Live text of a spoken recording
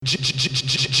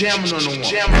Jamming on the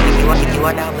one. You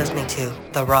are now listening to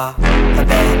The Raw, The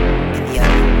Bad, and The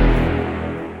Ugly.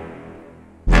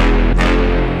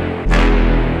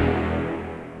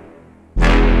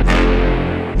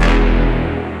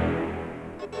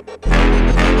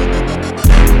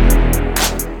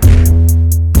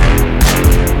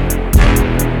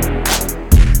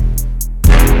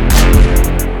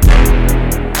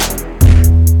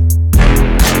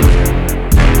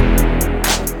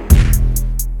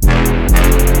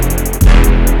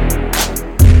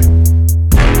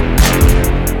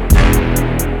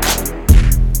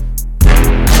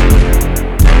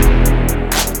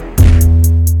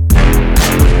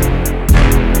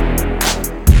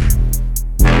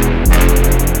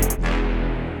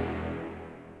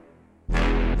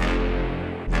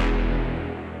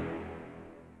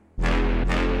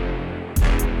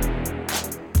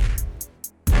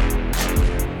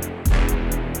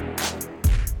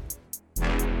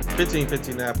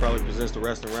 $15.59 probably presents the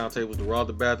Wrestling Roundtables, the Raw,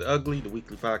 the Bad, the Ugly, the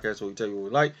weekly podcast where we tell you what we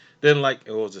like, didn't like,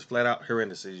 and we'll just flat out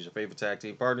horrendous. Your favorite tag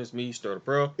team partners, me,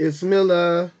 Sterldapearl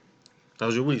ItzMilla. How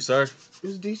was your week, sir? It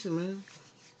was decent, man.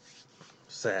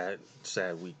 Sad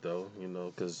week though,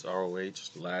 because ROH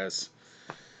last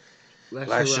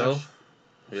Last show,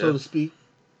 so to speak.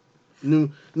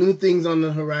 New things on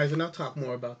the horizon. I'll talk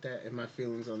more about that and my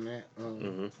feelings on that.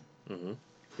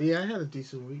 Yeah, I had a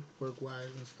decent week, work-wise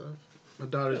and stuff. My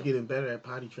daughter's getting better at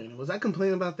potty training. Was I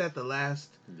complaining about that the last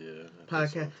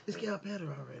podcast? So. It's getting better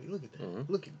already. Look at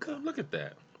that. Look at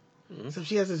that. So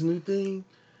she has this new thing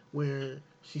where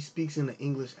she speaks in an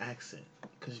English accent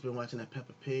because she's been watching that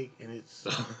Peppa Pig, and it's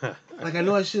like, I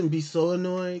know I shouldn't be so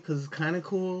annoyed because it's kind of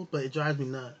cool, but it drives me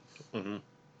nuts.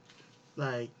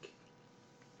 Like,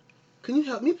 can you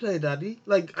help me play, Daddy?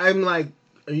 Like, I'm like,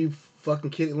 are you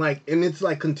fucking kidding? Like, and it's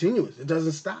like continuous. It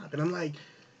doesn't stop. And I'm like,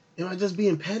 am I just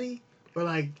being petty? Or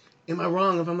like, am I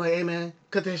wrong if I'm like, hey man,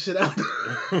 cut that shit out?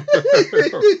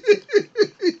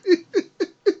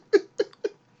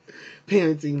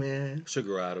 Parenting, man.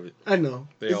 Sugar out of it. I know.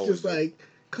 It's just like,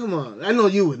 come on. I know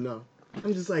you would know.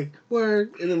 I'm just like,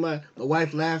 word. And then my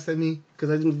wife laughs at me because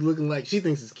I'm looking like, she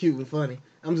thinks it's cute and funny.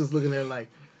 I'm just looking at her like,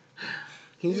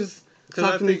 can you just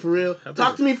talk to me for real?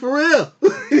 Talk to me for real.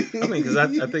 I mean, because I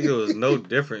think it was no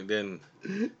different than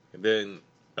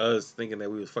us thinking that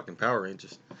we was fucking Power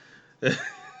Rangers.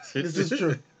 This is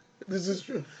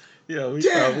true. Yeah, we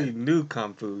probably knew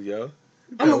Kung Fu, yo.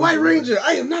 I'm a White Ranger.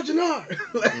 I am not Jannar.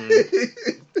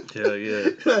 Yeah.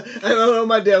 I don't know.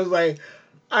 My dad was like,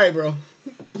 all right, bro.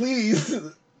 Please.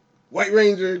 White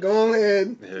Ranger, go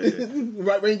ahead. Yeah.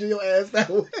 White Ranger your ass that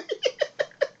way.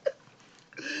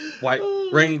 White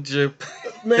Ranger.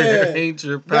 Man.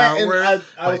 Ranger power.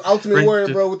 I was Ultimate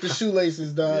Warrior, bro, with the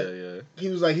shoelaces, dog. Yeah. He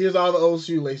was like, here's all the old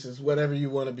shoelaces. Whatever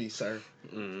you want to be, sir.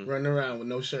 Running around with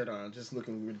no shirt on, just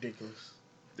looking ridiculous.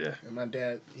 Yeah. And my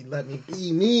dad, he let me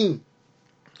be me.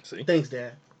 See? Thanks,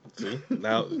 Dad. See?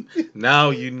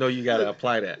 Now you know you got to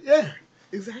apply that. Yeah,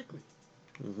 exactly.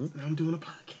 Now I'm doing a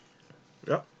podcast.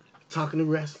 Yep. Talking to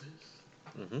wrestlers.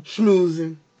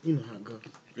 Schmoozing. You know how it goes.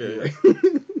 Yeah.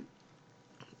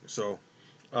 So,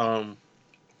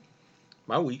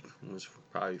 my week was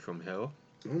probably from hell.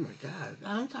 Oh my God.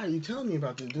 I'm tired of you telling me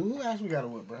about this, dude. Who asked me got to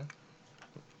whoop, bro?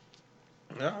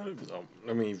 I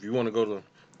mean, if you want to go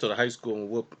to the high school and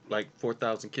whoop like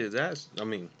 4,000 kids' ass, I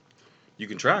mean, you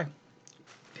can try.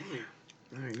 Damn.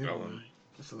 All right, never mind.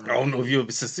 I don't know if you'll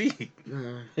succeed.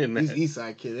 These East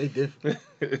Side kids, they different.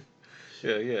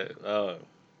 Yeah.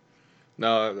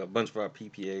 No, a bunch of our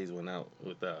PPAs went out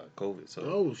with COVID. So.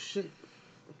 Oh shit.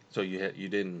 So you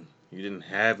didn't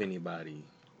have anybody.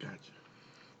 Gotcha.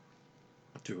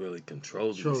 To really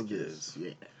control these kids.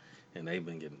 Yeah. And they've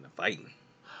been getting to fighting.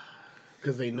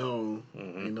 Because they know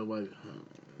ain't nobody.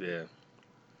 Yeah.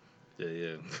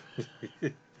 It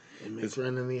makes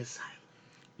running the asylum.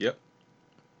 Yep.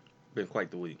 Been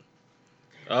quite the week.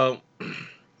 But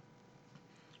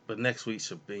next week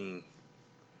should be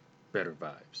better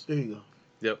vibes. There you go.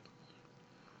 Yep.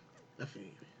 I feel you.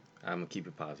 I'm going to keep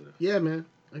it positive. Yeah, man.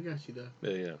 I got you, though.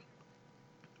 Yeah.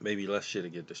 Maybe less shit to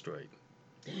get destroyed.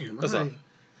 Damn, That's all.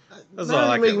 That's all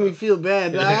I care making me feel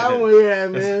bad. Like, I don't want to hear that,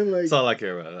 man. Like, that's all I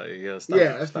care about. Like,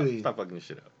 stop fucking this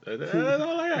shit up. That's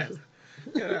all I ask.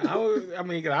 I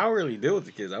don't really deal with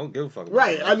the kids. I don't give a fuck about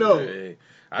right, I know. Hey,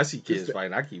 I see kids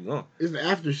fighting. I keep going. It's the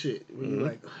after shit. When you're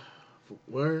like,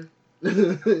 word?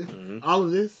 All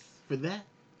of this for that?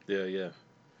 Yeah.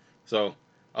 So,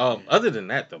 other than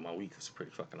that, though, my week was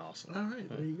pretty fucking awesome. All right,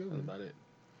 there you go. That's about it.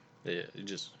 Yeah, it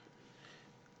just...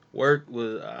 Work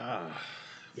was...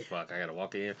 Fuck, I gotta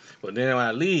walk in. But then when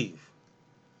I leave,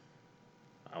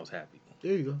 I was happy.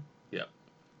 There you go. Yep.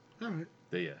 All right.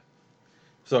 Yeah.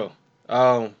 So,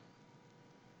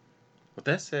 with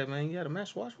that said, man, you got a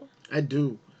match to watch for? I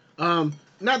do.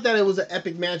 Not that it was an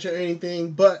epic match or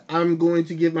anything, but I'm going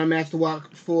to give my match to watch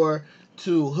for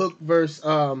to Hook versus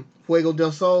Fuego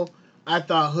del Sol. I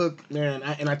thought Hook, man,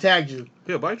 and I tagged you.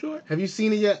 He'll bite you? Have you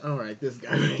seen it yet? All right, this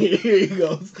guy. Here he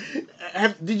goes.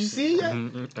 Did you see it yet?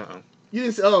 Uh-uh. You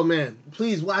didn't see, oh, man.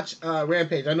 Please watch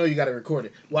Rampage. I know you got to record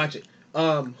it. Watch it.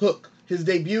 Hook, his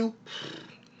debut.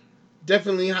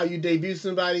 Definitely how you debut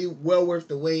somebody. Well worth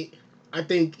the wait. I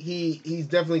think he's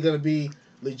definitely going to be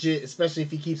legit, especially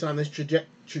if he keeps on this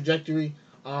trajectory.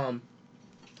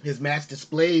 His match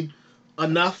displayed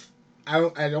enough.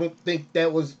 I don't think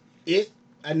that was it.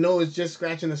 I know it's just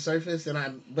scratching the surface,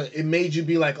 but it made you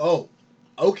be like, oh,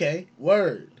 okay,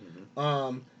 word.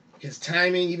 His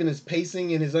timing, even his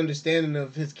pacing, and his understanding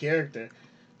of his character,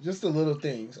 just the little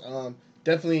things.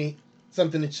 Definitely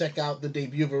something to check out. The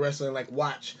debut of a wrestler, and like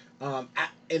watch.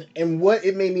 And what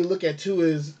it made me look at too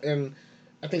is, and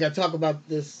I think I've talked about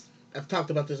this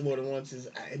more than once. Is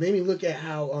it made me look at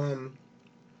how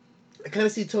I kind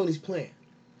of see Tony's plan.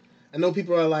 I know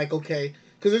people are like, okay,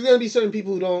 because there's gonna be certain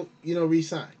people who don't,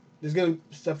 re-sign. There's gonna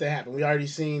be stuff that happen. We already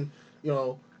seen,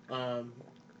 with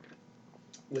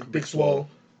Big Swole.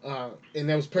 And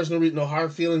there was personal reason, no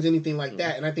hard feelings, anything like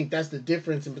that. And I think that's the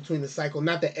difference in between the cycle.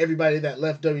 Not that everybody that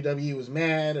left WWE was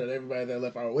mad or everybody that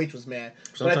left ROH was mad.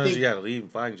 Sometimes but I think, you gotta leave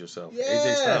and find yourself. yeah,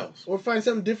 AJ Styles. or find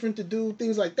something different to do,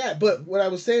 things like that. But what I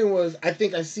was saying was, I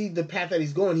think I see the path that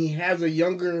he's going. He has a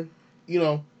younger,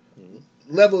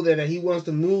 level that he wants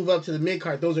to move up to the mid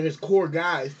card. Those are his core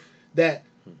guys that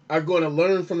are going to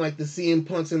learn from like the CM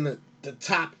Punks in the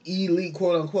top elite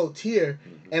quote unquote tier.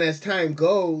 And as time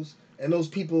goes, and those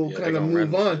people kind of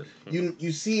move on.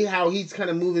 You see how he's kind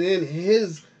of moving in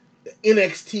his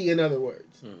NXT, in other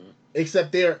words.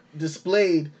 Except they're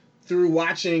displayed through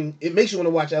watching. It makes you want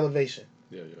to watch Elevation.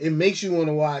 Yeah. It makes you want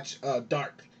to watch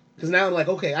Dark. Because now I'm like,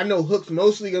 okay, I know Hook's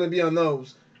mostly going to be on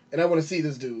those, and I want to see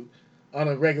this dude on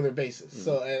a regular basis.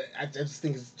 So I just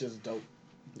think it's just dope.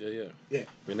 Yeah.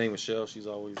 Renee Michelle, she's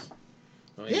always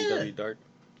on AEW Dark.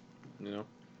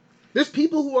 There's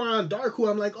people who are on Dark who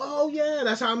I'm like, oh yeah,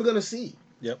 that's how I'm gonna see.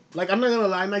 Yep. Like, I'm not gonna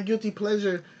lie, my guilty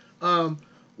pleasure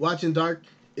watching Dark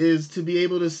is to be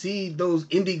able to see those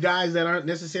indie guys that aren't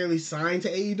necessarily signed to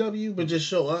AEW but just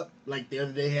show up. Like the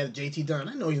other day had JT Dunn.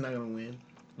 I know he's not gonna win.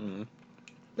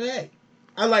 But hey,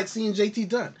 I like seeing JT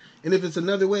Dunn. And if it's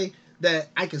another way that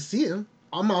I can see him,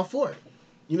 I'm all for it.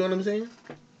 You know what I'm saying?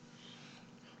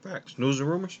 Facts. News and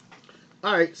rumors?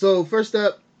 Alright, so first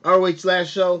up, ROH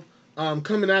last show.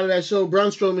 Coming out of that show, Braun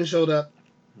Strowman showed up.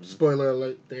 Spoiler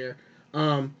alert there.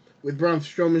 With Braun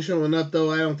Strowman showing up,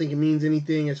 though, I don't think it means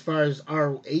anything as far as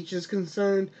ROH is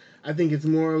concerned. I think it's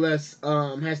more or less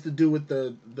has to do with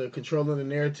the control of the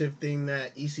narrative thing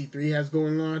that EC3 has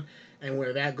going on, and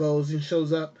where that goes and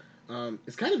shows up.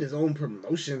 It's kind of his own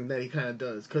promotion that he kind of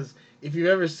does. Because if you've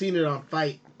ever seen it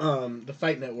on the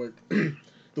Fight Network,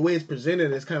 the way it's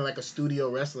presented is kind of like a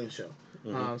studio wrestling show.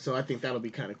 So I think that'll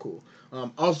be kind of cool.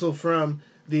 Also from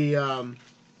the I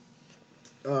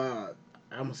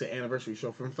almost say anniversary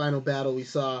show, from Final Battle, we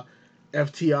saw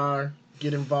FTR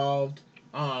get involved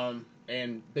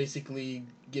and basically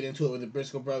get into it with the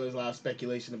Briscoe brothers. A lot of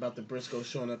speculation about the Briscoes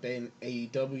showing up in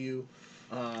AEW.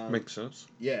 Makes sense.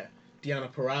 Yeah. Deonna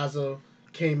Purrazzo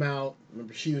came out.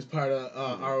 Remember, she was part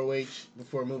of ROH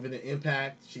before moving to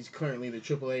Impact. She's currently the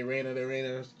AAA Reina de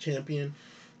Reinas champion.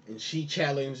 And she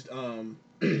challenged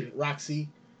Roxy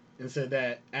and said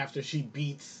that after she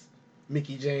beats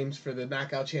Mickie James for the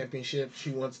Knockout Championship,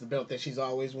 she wants the belt that she's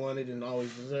always wanted and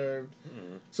always deserved.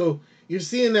 So you're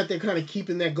seeing that they're kind of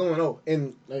keeping that going. Oh,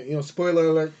 and spoiler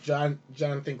alert,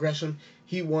 Jonathan Gresham,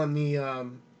 he won the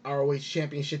ROH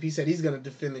Championship. He said he's going to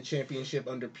defend the championship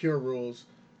under pure rules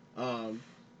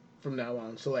from now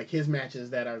on. So like his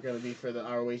matches that are going to be for the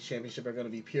ROH Championship are going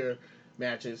to be pure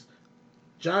matches.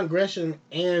 John Gresham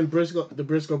and the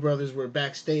Briscoe brothers were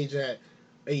backstage at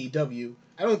AEW.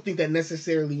 I don't think that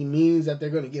necessarily means that they're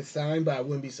going to get signed, but I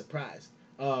wouldn't be surprised.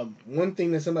 One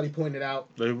thing that somebody pointed out...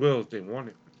 They will if they want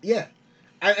it. Yeah.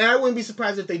 I wouldn't be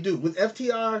surprised if they do. With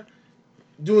FTR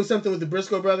doing something with the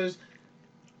Briscoe brothers,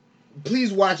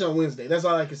 please watch on Wednesday. That's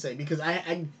all I can say. Because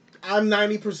I'm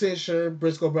 90% sure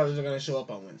Briscoe brothers are going to show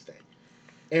up on Wednesday.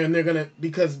 And they're going to...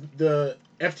 Because the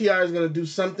FTR is going to do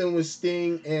something with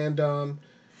Sting and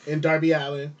Darby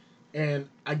Allin. And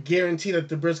I guarantee that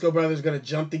the Briscoe brothers are going to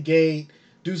jump the gate,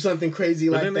 do something crazy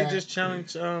like that. But then they just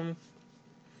challenged...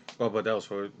 but that was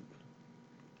for...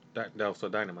 That was for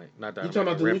Dynamite, not Dynamite. You talking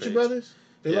about the Rampage. Lucha Brothers?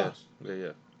 They lost. Yeah.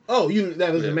 Oh,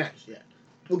 that was a match. Yeah.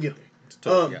 We'll get there. It's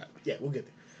totally yeah, we'll get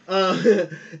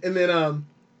And then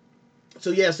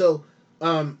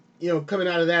coming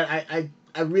out of that,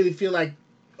 I really feel like,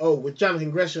 with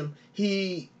Jonathan Gresham,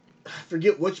 I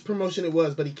forget which promotion it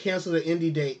was, but he canceled an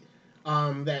indie date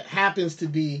that happens to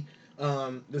be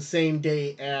the same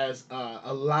day as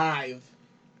a live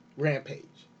Rampage.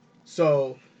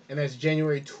 So, and that's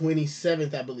January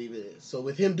 27th, I believe it is. So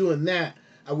with him doing that,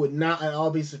 I would not at all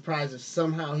be surprised if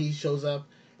somehow he shows up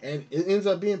and it ends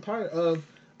up being part of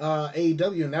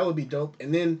AEW, and that would be dope.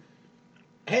 And then,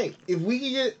 hey, if we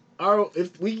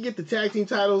can get the tag team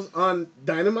titles on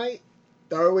Dynamite,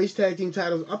 the ROH tag team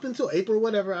titles up until April,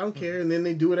 whatever, I don't care, and then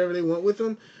they do whatever they want with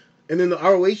them, and then the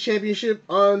ROH championship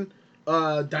on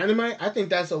Dynamite, I think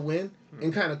that's a win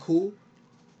and kind of cool.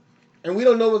 And we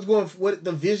don't know what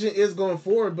the vision is going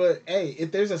forward, but hey,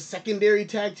 if there's a secondary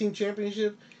tag team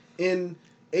championship in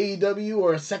AEW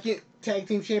or a second tag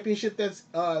team championship that's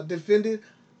defended,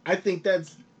 I think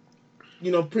that's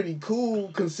pretty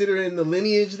cool considering the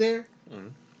lineage there. Mm-hmm.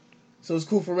 So it's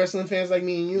cool for wrestling fans like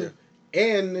me and you. Yeah.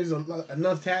 And there's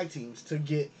enough tag teams to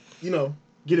get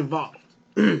involved.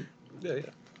 Yeah.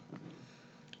 It'd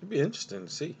be interesting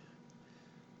to see.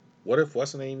 What if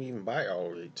what's the name even by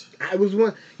ROH? I was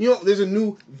one. There's a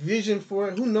new vision for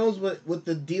it. Who knows what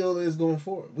the deal is going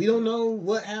forward? We don't know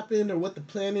what happened or what the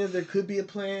plan is. There could be a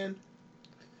plan.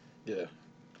 Yeah.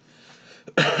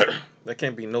 There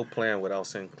can't be no plan without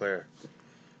Sinclair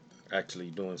actually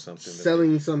doing something.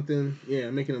 Selling something. Yeah,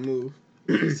 making a move.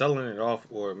 Selling it off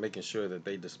or making sure that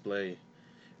they display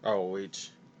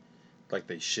ROH like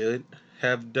they should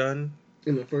have done.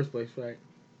 In the first place, right?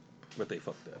 But they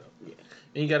fucked that up. Yeah.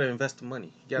 And you gotta invest the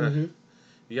money. You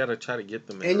gotta try to get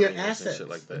them in and your assets and shit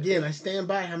like that. Again, I stand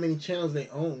by how many channels they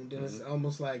owned, and it's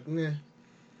almost like, meh.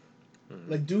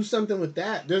 Like, do something with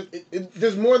that.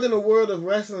 There's more than a world of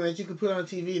wrestling that you could put on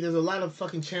TV. There's a lot of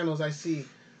fucking channels I see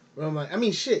where I'm like,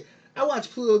 shit. I watch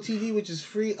Pluto TV, which is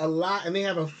free a lot, and they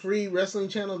have a free wrestling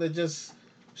channel that just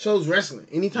shows wrestling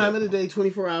any time of the day,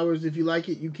 24 hours. If you like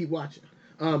it, you keep watching.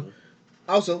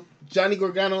 Also, Johnny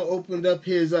Gargano opened up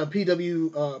his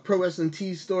PW Pro Wrestling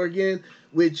Tees store again,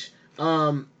 which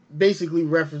basically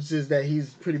references that he's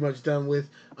pretty much done with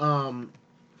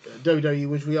WWE,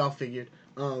 which we all figured.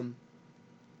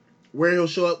 Where he'll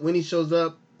show up, when he shows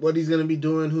up, what he's going to be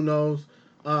doing, who knows.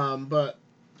 But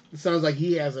it sounds like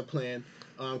he has a plan.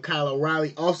 Kyle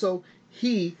O'Reilly also,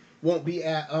 he won't be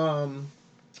in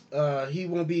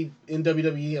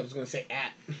WWE. I was going to say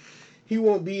at. He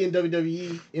won't be in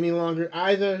WWE any longer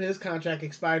either. His contract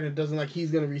expired, and it doesn't like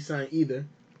he's going to re-sign either.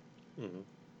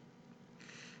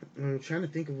 I'm trying to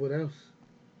think of what else.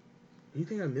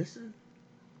 Anything I'm missing?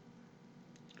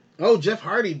 Oh, Jeff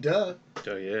Hardy, duh.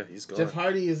 Oh, yeah, he's gone. Jeff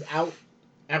Hardy is out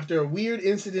after a weird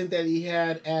incident that he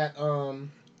had at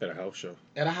a house show.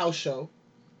 At a house show.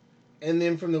 And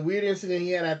then from the weird incident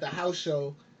he had at the house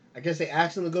show, I guess they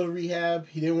asked him to go to rehab.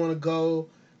 He didn't want to go.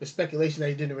 There's speculation that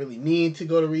he didn't really need to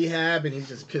go to rehab, and he's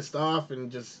just pissed off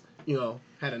and just,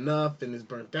 had enough and is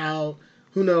burnt out.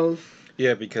 Who knows?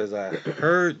 Yeah, because I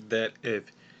heard that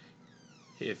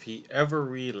if he ever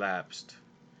relapsed,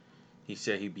 he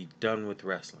said he'd be done with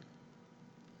wrestling.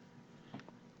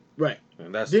 Right.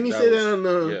 And didn't he say that on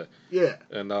the... Yeah.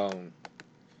 And I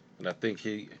think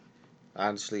he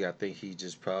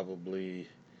just probably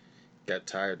got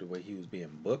tired of the way he was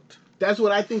being booked. That's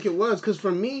what I think it was, because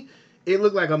for me, it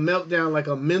looked like a meltdown, like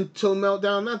a mental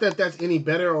meltdown. Not that that's any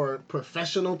better or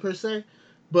professional per se,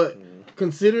 but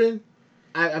considering,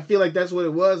 I feel like that's what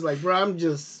it was. Like, bro, I'm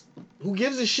just... Who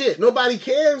gives a shit? Nobody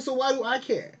cares, so why do I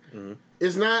care? Mm-hmm.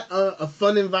 It's not a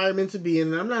fun environment to be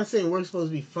in. And I'm not saying work's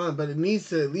supposed to be fun, but it needs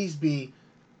to at least be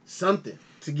something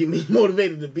to get me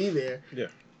motivated to be there. Yeah.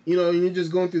 You're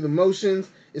just going through the motions.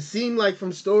 It seemed like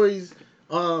from stories,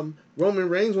 Roman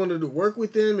Reigns wanted to work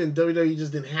with him, and WWE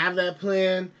just didn't have that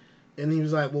plan. And he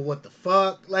was like, well, what the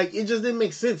fuck? Like, it just didn't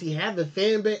make sense. He had the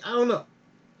fan base. I don't know.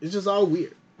 It's just all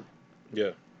weird.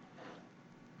 Yeah.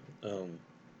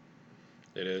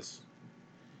 It is.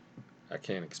 I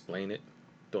can't explain it.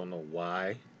 Don't know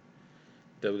why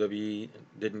WWE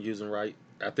didn't use him right.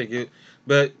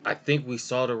 But I think we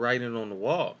saw the writing on the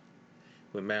wall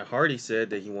when Matt Hardy said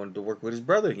that he wanted to work with his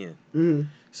brother again. Mm-hmm.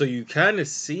 So you kind of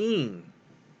seen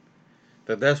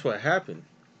that that's what happened.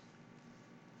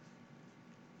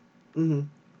 Mm-hmm.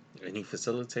 And he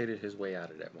facilitated his way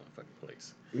out of that motherfucking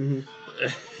place. Mm-hmm.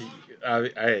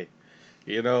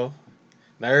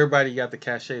 Not everybody got the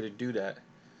cachet to do that.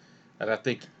 And I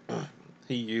think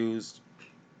he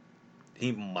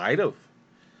might have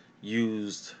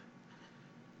used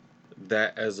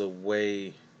that as a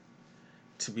way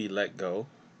to be let go,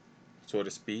 so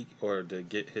to speak, or to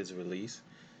get his release.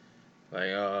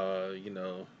 Like,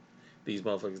 these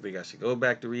motherfuckers think I should go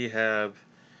back to rehab,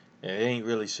 and it ain't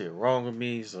really shit wrong with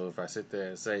me. So if I sit there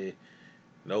and say,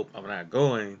 nope, I'm not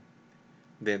going,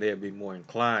 then they'll be more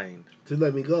inclined to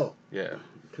let me go. Yeah.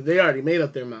 Because they already made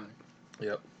up their mind.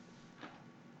 Yep.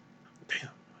 Damn,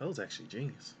 that was actually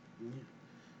genius. Yeah.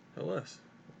 That was.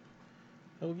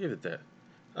 I will give it that.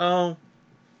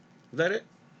 Is that it?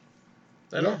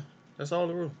 That all? That's all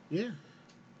the rumor. Yeah.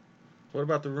 What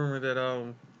about the rumor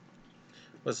that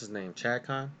what's his name? Chad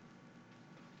Khan?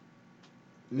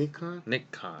 Nick Khan?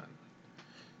 Nick Khan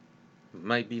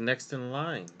might be next in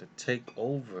line to take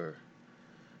over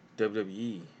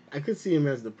WWE. I could see him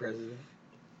as the president.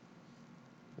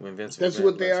 When Vince That's McMahon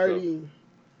what they lets already.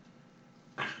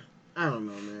 Go. I don't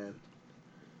know, man.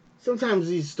 Sometimes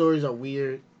these stories are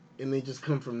weird and they just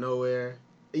come from nowhere.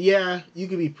 Yeah, you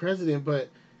could be president, but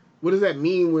what does that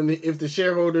mean if the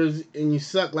shareholders and you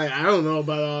suck? Like, I don't know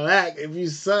about all that. If you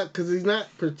suck, because he's not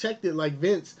protected like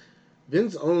Vince.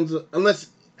 Vince owns, unless,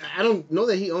 I don't know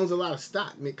that he owns a lot of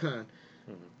stock, Nick Khan.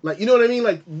 Mm-hmm. Like, you know what I mean?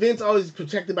 Like, Vince always is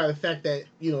protected by the fact that,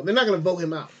 they're not going to vote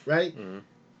him out, right? Mm-hmm.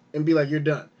 And be like, you're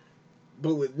done.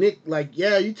 But with Nick, like,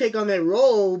 yeah, you take on that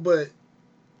role, but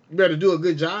you better do a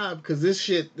good job because this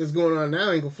shit that's going on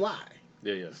now ain't going to fly.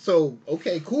 Yeah. So,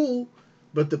 okay, cool.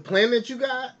 But the plan that you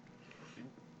got,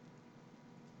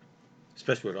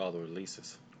 especially with all the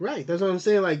releases. Right. That's what I'm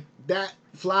saying. Like, that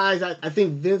flies. I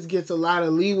think Vince gets a lot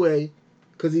of leeway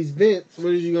because he's Vince.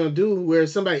 What is you going to do? Where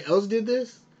somebody else did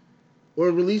this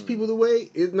or release people the way,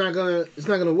 it's not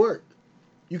gonna work.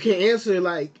 You can't answer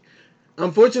like,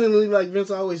 unfortunately, like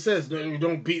Vince always says, no, you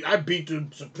don't beat, I beat the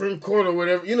Supreme Court or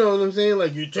whatever. You know what I'm saying?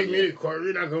 Like, you take me to court,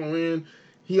 you're not going to win.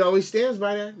 He always stands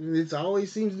by that. And it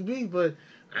always seems to be, but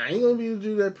I ain't going to be able to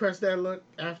do that, press that luck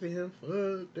after him.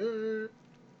 Fuck that.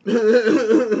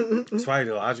 That's why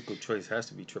the logical choice has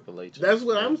to be Triple H. That's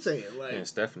what I'm saying. Like, and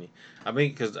Stephanie. I mean,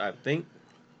 because I think,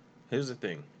 here's the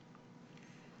thing.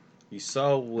 You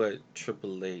saw what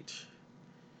Triple H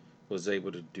was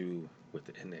able to do with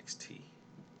the NXT.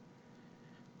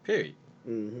 Period.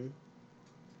 Mm-hmm.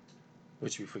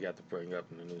 Which we forgot to bring up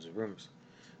in the news and rumors.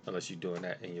 Unless you're doing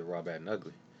that in your Raw, Bad, and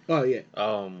Ugly. Oh, yeah.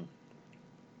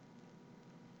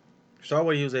 Saw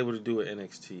what he was able to do with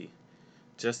NXT.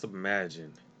 Just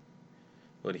imagine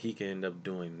what he can end up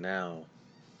doing now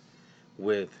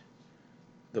with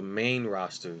the main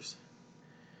rosters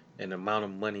and the amount of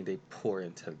money they pour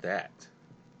into that.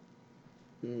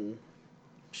 Mm.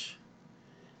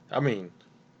 I mean,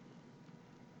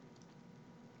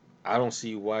 I don't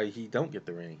see why he don't get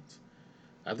the reins.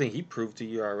 I think he proved to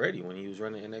you already when he was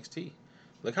running NXT.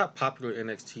 Look how popular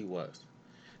NXT was.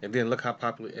 And then look how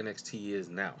popular NXT is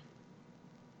now.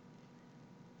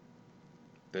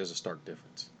 There's a stark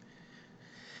difference.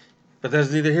 But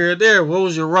that's neither here or there. What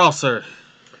was your Raw, sir?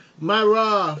 My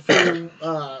Raw from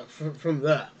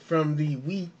the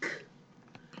week.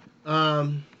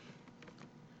 I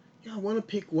want to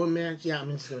pick one match. Yeah, I'm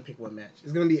just gonna pick one match.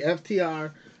 It's gonna be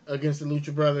FTR against the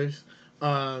Lucha Brothers.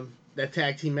 That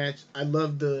tag team match. I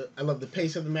love the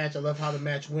pace of the match. I love how the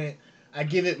match went. I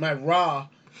give it my Raw,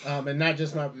 and not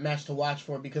just my match to watch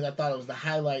for because I thought it was the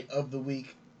highlight of the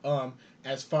week.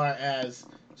 As far as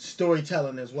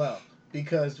storytelling as well.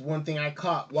 Because one thing I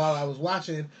caught while I was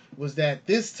watching was that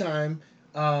this time,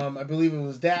 I believe it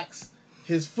was Dax,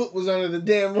 his foot was under the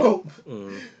damn rope.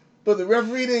 Mm. But the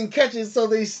referee didn't catch it, so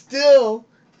they still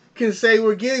can say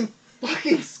we're getting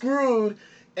fucking screwed.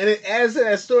 And it adds to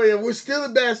that story of we're still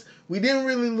the best. We didn't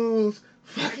really lose.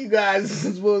 Fuck you guys. This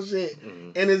is bullshit.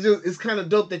 Mm. And it's kind of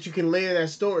dope that you can layer that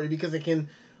story because it can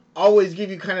always give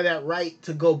you kind of that right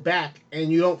to go back and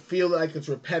you don't feel like it's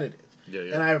repetitive.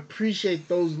 Yeah. And I appreciate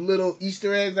those little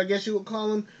Easter eggs, I guess you would call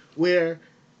them, where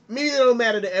maybe they don't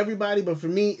matter to everybody, but for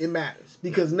me, it matters.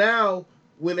 Because now,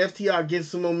 when FTR gets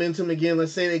some momentum again,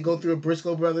 let's say they go through a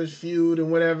Briscoe Brothers feud and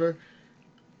whatever,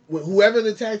 whoever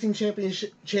the tag team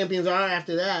champions are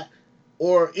after that,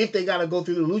 or if they got to go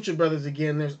through the Lucha Brothers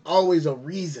again, there's always a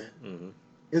reason. Mm-hmm.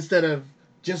 Instead of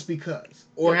just because.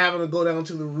 Or having to go down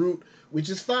to the root, which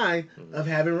is fine, of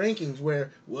having rankings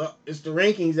where, well, it's the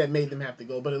rankings that made them have to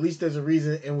go, but at least there's a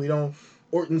reason and we don't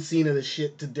Orton Cena the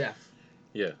shit to death.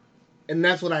 Yeah. And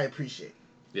that's what I appreciate.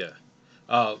 Yeah.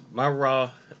 My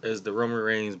Raw is the Roman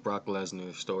Reigns, Brock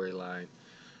Lesnar storyline.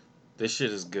 This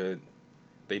shit is good.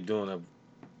 They doing a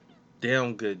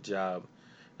damn good job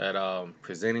at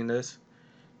presenting this,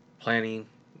 planting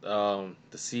the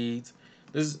seeds.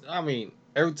 Every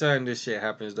time this shit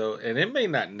happens, though, and it may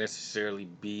not necessarily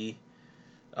be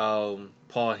Paul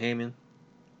Heyman,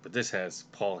 but this has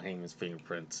Paul Heyman's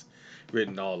fingerprints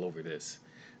written all over this.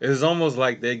 It's almost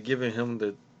like they're giving him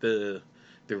the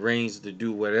the reins to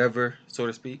do whatever, so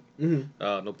to speak.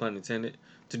 Mm-hmm. No pun intended.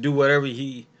 To do whatever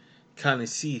he kind of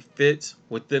see fits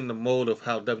within the mold of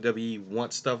how WWE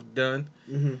wants stuff done,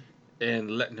 Mm-hmm.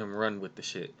 and letting him run with the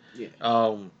shit. Yeah.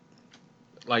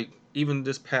 Like even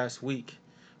this past week,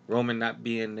 Roman not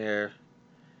being there,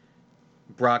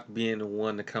 Brock being the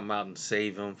one to come out and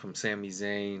save him from Sami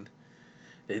Zayn,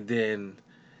 and then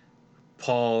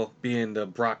Paul being the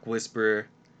Brock whisperer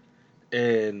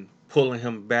and pulling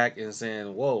him back and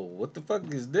saying, "Whoa, what the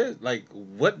fuck is this? Like,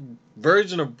 what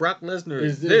version of Brock Lesnar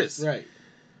is this?" Right.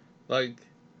 Like,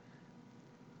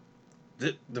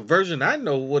 the version I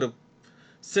know would have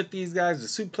sent these guys to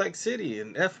Suplex City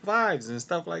and F5s and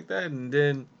stuff like that, and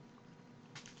then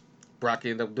Brock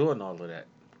ended up doing all of that.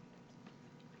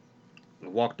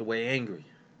 And walked away angry.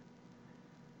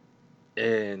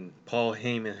 And Paul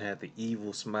Heyman had the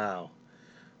evil smile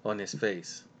on his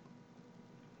face.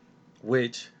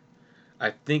 Which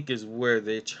I think is where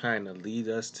they're trying to lead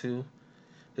us to.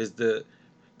 Is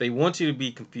they want you to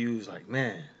be confused, like,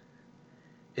 man,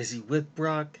 is he with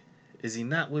Brock? Is he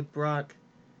not with Brock?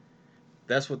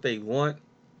 That's what they want.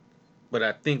 But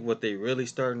I think what they really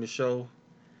starting to show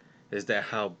is that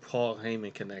how Paul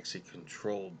Heyman can actually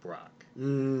control Brock.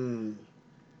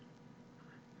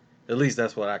 At least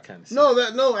that's what I kind of see.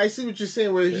 No, I see what you're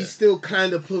saying, where he's still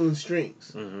kind of pulling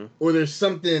strings. Mm-hmm. Or there's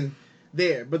something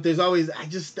there. But there's always,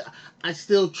 I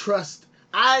still trust.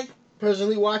 I,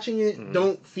 personally, watching it,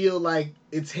 don't feel like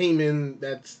it's Heyman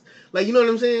that's, like, you know what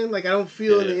I'm saying? Like, I don't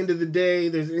feel at the end of the day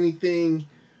there's anything,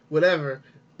 whatever.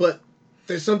 But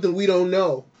there's something we don't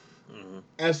know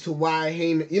as to why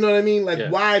Heyman, you know what I mean? Like,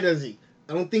 why does he?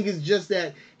 I don't think it's just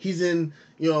that he's in,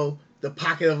 the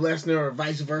pocket of Lesnar or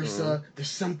vice versa. There's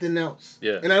something else.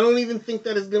 Yeah. And I don't even think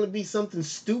that it's going to be something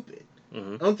stupid.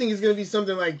 Mm-hmm. I don't think it's going to be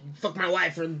something like, fuck my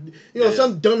wife, or,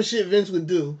 some dumb shit Vince would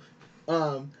do.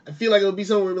 I feel like it'll be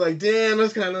somewhere where we're like, damn,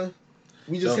 that's kind of,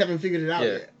 we just haven't figured it out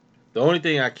yet. The only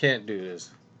thing I can't do is,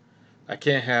 I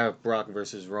can't have Brock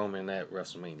versus Roman at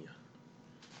WrestleMania.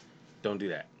 Don't do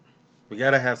that. We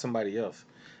got to have somebody else.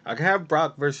 I can have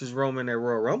Brock versus Roman at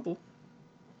Royal Rumble.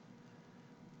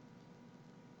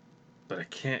 But I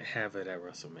can't have it at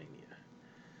WrestleMania.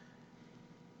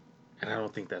 And I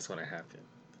don't think that's going to happen.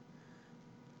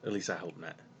 At least I hope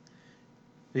not.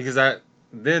 Because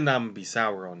then I'm going to be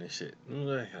sour on this shit. I'm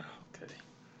like, oh, okay.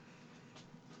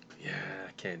 Yeah,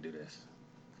 I can't do this.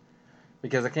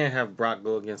 Because I can't have Brock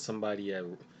go against somebody at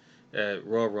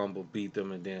Royal Rumble, beat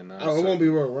them, and then... it won't be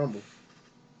Royal Rumble.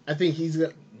 I think he's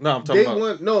got... No, I'm talking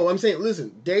about... No, I'm saying,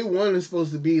 listen, day one is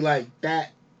supposed to be like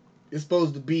that. It's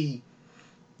supposed to be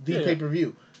the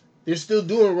pay-per-view. They're still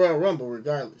doing Royal Rumble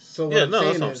regardless. So that's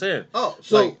what I'm saying. Oh,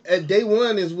 so at day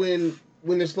one is when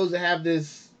they're supposed to have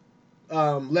this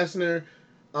Lesnar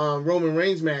Roman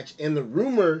Reigns match, and the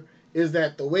rumor is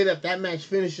that the way that match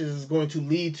finishes is going to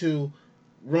lead to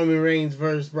Roman Reigns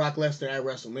versus Brock Lesnar at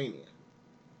WrestleMania.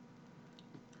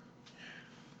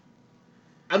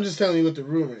 I'm just telling you what the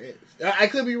rumor is. I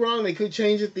could be wrong. They could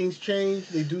change it. Things change.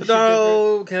 They do shit different.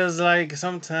 No, because, like,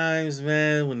 sometimes,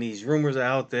 man, when these rumors are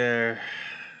out there,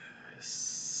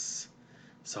 it's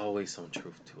always some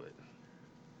truth to it.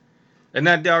 And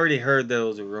I already heard there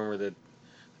was a rumor that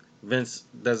Vince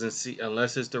doesn't see,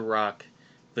 unless it's The Rock,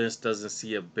 Vince doesn't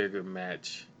see a bigger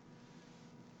match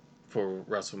for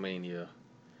WrestleMania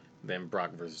than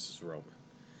Brock versus Roman.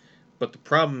 But the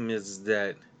problem is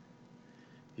that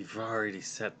you've already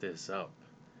set this up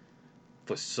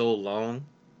for so long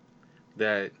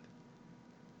that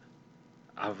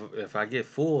if I get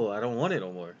full, I don't want it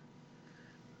no more.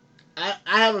 I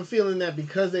have a feeling that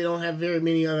because they don't have very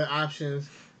many other options,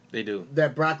 they do.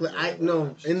 That Brock,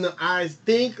 in the eyes,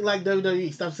 think like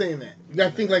WWE. Stop saying that. You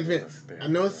gotta think like Vince. I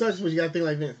know it sucks, but you gotta think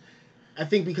like Vince. I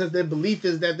think because their belief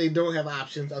is that they don't have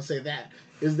options. I'll say that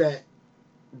is that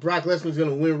Brock Lesnar's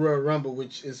gonna win Royal Rumble,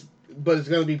 but it's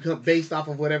going to be based off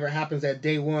of whatever happens at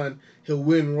day one. He'll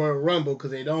win Royal Rumble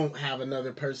because they don't have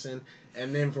another person.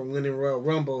 And then from winning Royal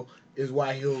Rumble is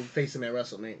why he'll face him at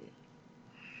WrestleMania.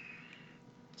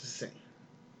 Just saying.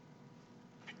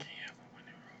 I can't have him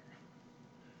winning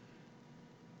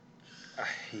Royal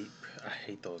Rumble. I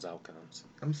hate those outcomes.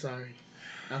 I'm sorry.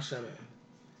 I'll shut up.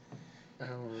 I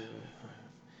don't.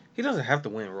 He doesn't have to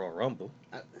win Royal Rumble.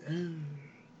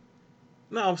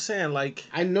 No, I'm saying, like...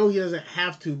 I know he doesn't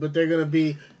have to, but they're going to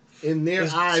be... In their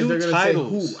eyes, they're going to say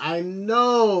who. I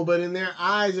know, but in their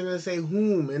eyes, they're going to say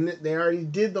whom. And they already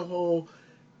did the whole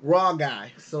Raw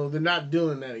guy, so they're not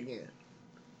doing that again.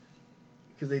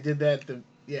 Because they did that...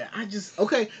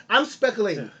 Okay, I'm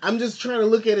speculating. Yeah. I'm just trying to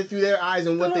look at it through their eyes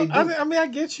and what they do. I mean, I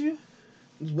get you.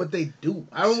 What they do.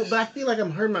 But I feel like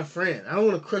I'm hurting my friend. I don't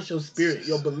want to crush your spirit,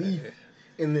 your belief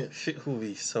in this. Shit will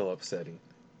be so upsetting.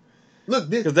 Look,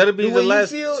 Because that'll be the the way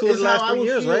last you feel two of is the last how I 3 would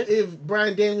years, feel right? if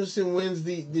Bryan Danielson wins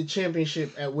the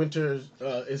championship at Winter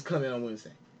is coming on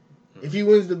Wednesday. Mm-hmm. If he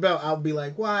wins the belt, I'll be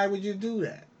like, why would you do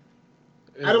that?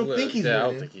 I don't think he's winning. I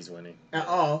don't think he's winning At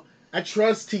all. I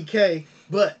trust TK,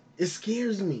 but it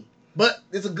scares me. But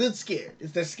it's a good scare.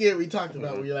 It's that scare we talked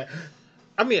about where you're like...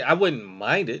 I mean, I wouldn't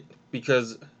mind it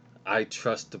because I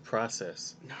trust the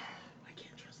process. No, I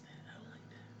can't trust that. I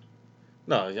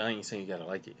don't like that. No, I ain't saying you gotta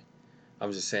like it.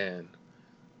 I'm just saying,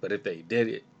 but if they did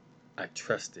it, I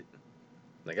trust it.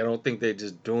 Like, I don't think they're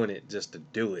just doing it just to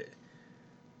do it.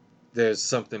 There's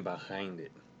something behind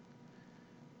it.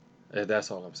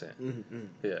 That's all I'm saying. Mm-hmm.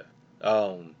 Yeah.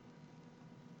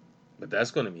 But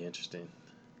that's going to be interesting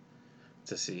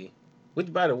to see.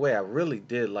 Which, by the way, I really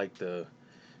did like the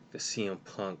CM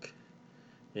Punk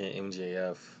and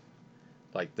MJF.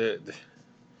 Like,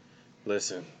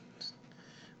 listen,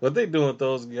 what they doing with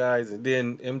those guys, and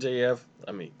then MJF,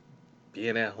 I mean,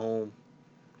 being at home.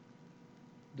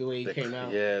 The way he came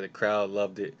out. Yeah, the crowd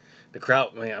loved it. The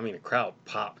crowd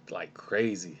popped like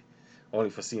crazy, only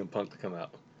for CM Punk to come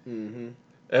out. Mm-hmm.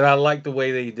 And I like the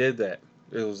way they did that.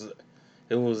 It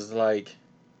was like,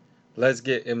 let's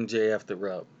get MJF the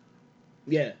rub.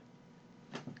 Yeah.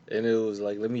 And it was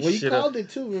like, let me Well, you shit called on, it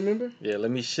too, remember? Yeah, let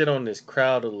me shit on this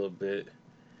crowd a little bit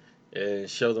and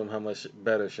show them how much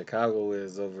better Chicago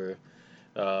is over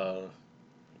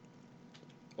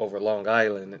Long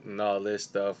Island and all this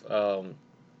stuff. I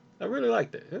really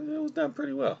liked it. It was done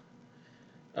pretty well.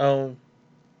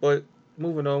 But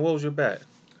moving on, what was your bad?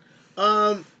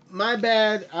 My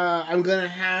bad. I'm gonna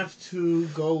have to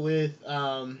go with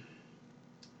man.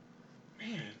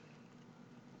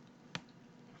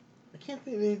 I can't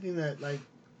think of anything that like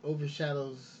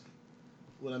overshadows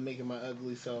what I'm making my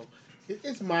ugly. So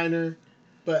it's minor,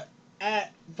 but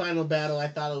at Final Battle, I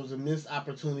thought it was a missed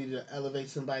opportunity to elevate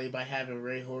somebody by having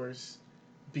Ray Horse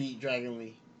beat Dragon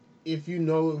Lee. If you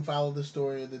know and follow the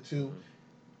story of the two,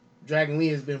 Dragon Lee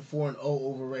has been 4-0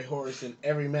 over Ray Horse, and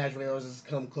every match Ray Horse has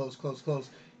come close.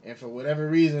 And for whatever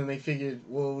reason, they figured,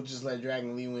 well, we'll just let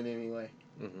Dragon Lee win anyway.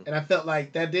 Mm-hmm. And I felt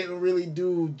like that didn't really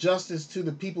do justice to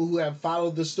the people who have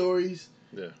followed the stories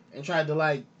and tried to,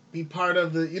 like, be part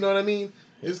of the, you know what I mean?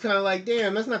 Yeah. It was kind of like,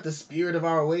 damn, that's not the spirit of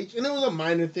ROH. And it was a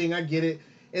minor thing, I get it.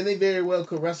 And they very well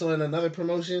could wrestle in another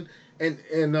promotion and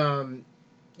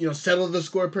settle the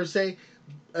score per se.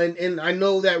 And I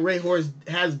know that Ray Horse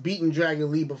has beaten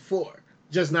Dragon Lee before,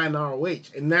 just not in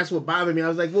ROH. And that's what bothered me. I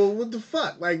was like, well, what the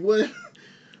fuck? Like, what?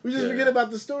 We just forget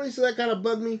about the story, so that kind of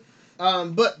bugged me.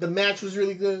 But the match was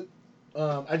really good.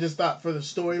 I just thought for the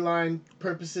storyline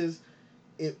purposes,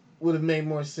 it would have made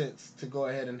more sense to go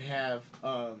ahead and have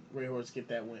Ray Horse get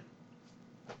that win.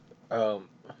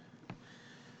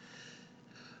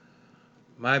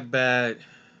 My bad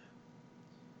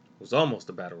was almost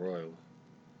a battle royal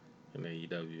in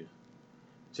AEW,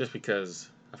 just because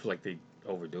I feel like they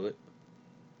overdo it.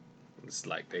 It's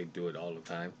like they do it all the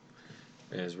time,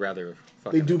 and it's rather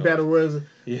fucking they do annoying. battle royals.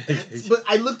 Yeah, but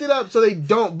I looked it up, so they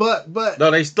don't. But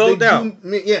no, they slowed down.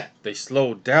 Yeah, they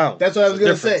slowed down. That's what I was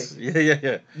gonna say.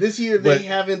 Yeah. This year they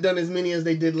haven't done as many as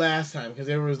they did last time because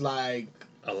there was like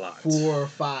a lot, 4 or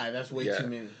 5. That's way too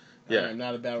many. Yeah, I'm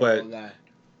not a battle royal guy.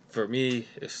 For me,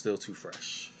 it's still too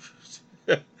fresh.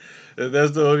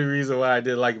 That's the only reason why I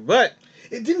didn't like it. But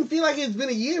it didn't feel like it's been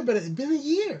a year, but it's been a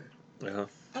year. Uh-huh.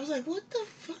 I was like, what the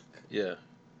fuck? Yeah.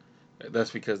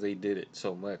 That's because they did it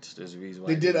so much. There's a reason why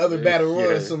they did other battle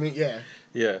royals. So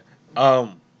yeah.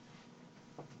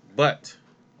 But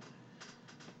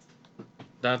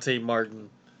Dante Martin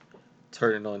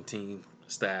turning on Team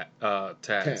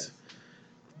Taz.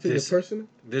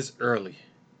 This early.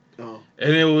 Oh.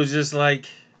 And it was just like,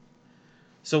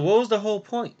 so what was the whole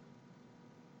point?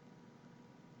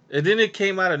 And then it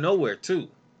came out of nowhere too.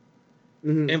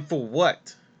 Mm-hmm. And for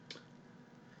what?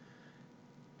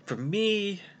 For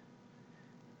me,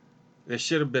 there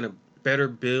should have been a better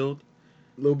build.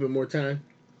 A little bit more time.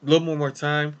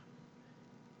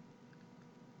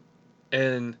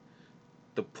 And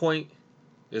the point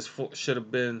should have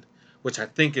been, which I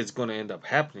think is going to end up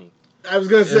happening. I was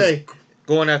going to say.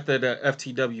 Going after the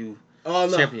FTW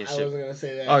championship. I wasn't going to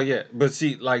say that. Oh, yeah. But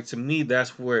see, like, to me,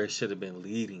 that's where it should have been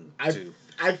leading to.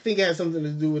 I think it has something to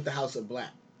do with the House of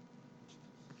Black.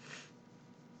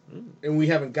 And we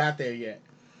haven't got there yet.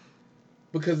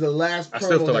 Because the last promo... I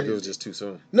still feel like it was just too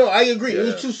soon. No, I agree. Yeah. It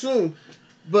was too soon.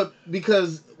 But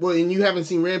because... Well, and you haven't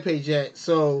seen Rampage yet,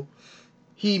 so...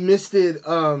 He misted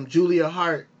Julia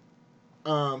Hart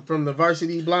from the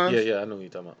Varsity Blondes. Yeah, I know what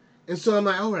you're talking about. And so I'm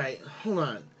like, all right, hold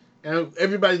on. And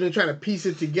everybody's been trying to piece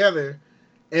it together.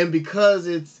 And because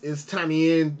it's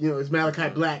Tommy End, it's Malachi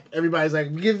Black, everybody's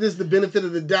like, give this the benefit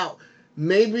of the doubt.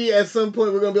 Maybe at some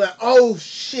point we're going to be like, oh,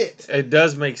 shit. It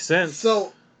does make sense.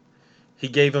 So he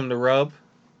gave him the rub.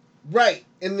 Right.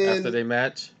 And then after they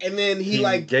match. And then he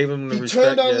gave him the he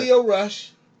respect. Turned on Leo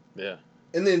Rush. Yeah.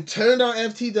 And then turned on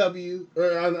FTW,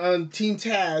 or on Team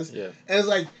Taz. Yeah. And it's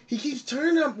like, he keeps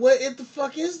turning up, what the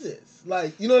fuck is this?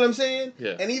 Like, you know what I'm saying?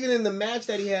 Yeah. And even in the match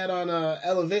that he had on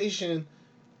Elevation,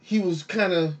 he was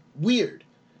kind of weird.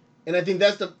 And I think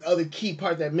that's the other key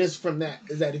part that missed from that,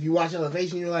 is that if you watch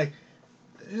Elevation, you're like,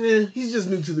 he's just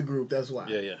new to the group, that's why.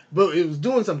 Yeah. But it was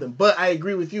doing something. But I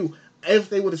agree with you. If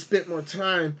they would have spent more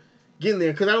time getting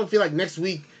there, because I don't feel like next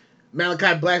week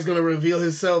Malachi Black's going to reveal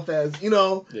himself as,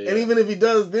 and even if he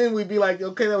does, then we'd be like,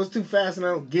 okay, that was too fast and I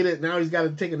don't get it. Now he's got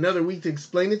to take another week to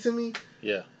explain it to me.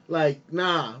 Yeah. Like,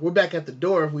 nah, we're back at the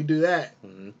door if we do that.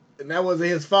 Mm-hmm. And that wasn't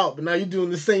his fault, but now you're doing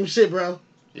the same shit, bro.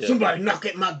 Yeah. Somebody knock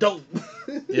at my door.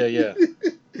 Yeah.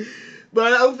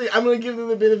 But I don't think, I'm going to give them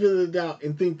the benefit of the doubt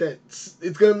and think that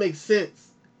it's going to make sense.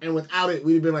 And without it,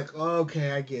 we'd have been like, oh,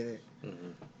 okay, I get it.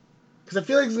 Because I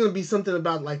feel like it's going to be something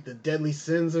about, like, the deadly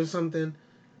sins or something.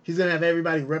 He's going to have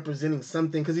everybody representing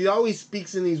something. Because he always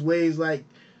speaks in these ways like,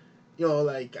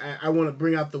 I want to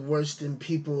bring out the worst in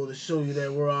people to show you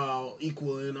that we're all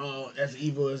equal and all as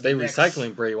evil as they the next.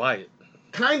 recycling Bray Wyatt.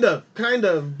 Kind of.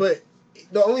 But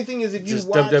the only thing is if you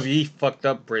watch... WWE fucked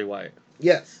up Bray Wyatt.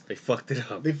 Yes. They fucked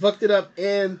it up.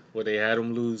 And... Well, they had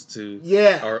him lose to...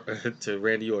 Yeah. Or, to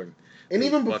Randy Orton. And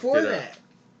even before that,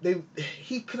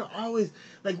 he could have always...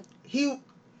 I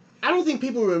don't think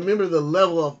people remember the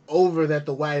level of over that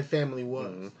the Wyatt family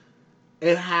was. Mm-hmm.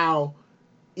 And how,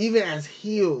 even as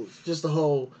heels, just the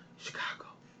whole Chicago,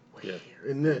 we're here.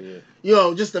 And then,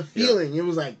 just the feeling. It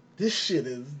was like, this shit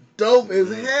is dope as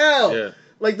hell. Yeah.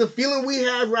 Like, the feeling we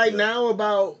have right now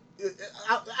about...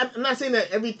 I'm not saying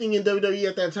that everything in WWE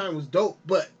at that time was dope,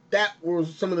 but that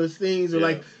was some of those things. Or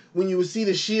like, when you would see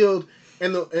the Shield...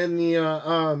 And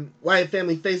the Wyatt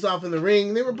family face off in the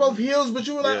ring. They were both heels, but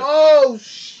you were like, oh,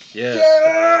 shit.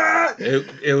 Yeah.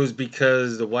 It was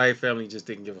because the Wyatt family just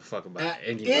didn't give a fuck about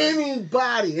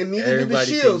anybody. And neither did the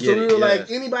Shield. So we were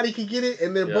like, anybody could get it.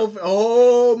 And they're both,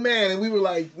 oh, man. And we were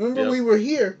like, remember we were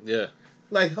here? Yeah.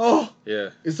 Like,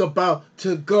 it's about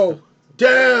to go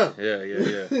down.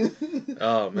 Yeah.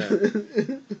 Oh,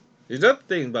 man. The other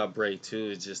thing about Bray, too,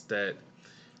 is just that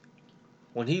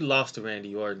when he lost to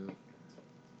Randy Orton,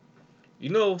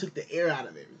 took the air out of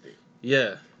everything.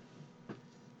 Yeah.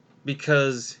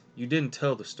 Because you didn't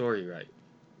tell the story right.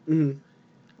 Mm-hmm.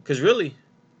 Because really,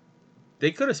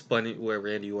 they could have spun it where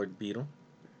Randy Orton beat him.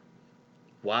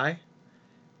 Why?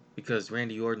 Because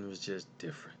Randy Orton was just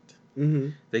different. Mm-hmm.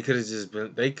 They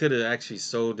could have actually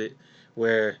sold it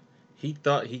where he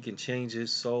thought he can change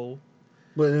his soul.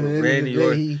 But Randy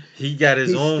Orton, he got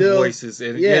his own voices.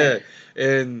 And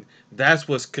and that's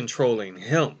what's controlling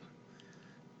him.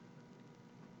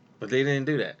 But they didn't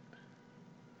do that.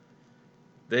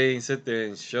 They didn't sit there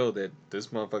and show that this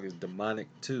motherfucker is demonic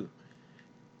too.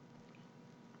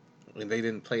 And they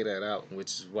didn't play that out,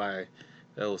 which is why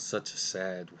that was such a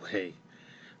sad way.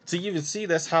 To even see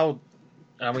that's how,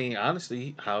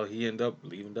 honestly, how he ended up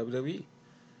leaving WWE.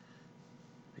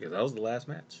 Because that was the last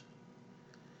match.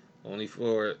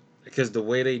 Because the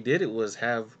way they did it was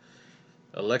have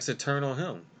Alexa turn on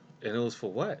him. And it was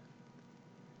for what?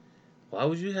 Why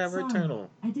would you have her turn on?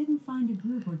 I didn't find a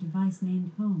group or device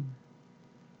named home.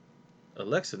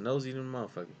 Alexa nosy than a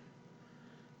motherfucker.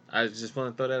 I just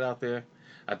want to throw that out there.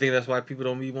 I think that's why people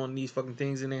don't be wanting these fucking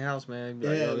things in their house, man. Be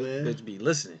like, this bitch be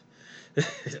listening.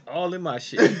 All in my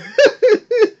shit.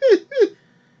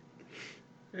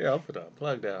 Yeah, I'll put a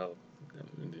plug that hoe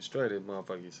and destroy them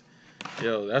motherfuckers.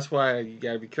 Yo, that's why you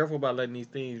gotta be careful about letting these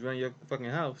things run your fucking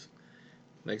house.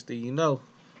 Next thing you know,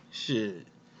 shit.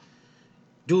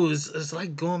 Dude, it's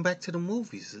like going back to the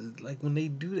movies. It's like when they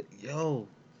do that, yo,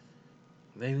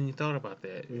 they haven't even thought about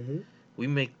that. Mm-hmm. We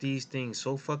make these things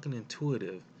so fucking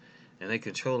intuitive, and they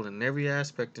control in every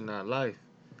aspect in our life.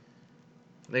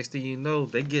 Next thing you know,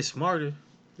 they get smarter.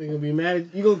 They're gonna be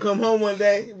mad. You gonna come home one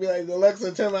day and be like,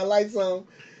 Alexa, turn my lights on,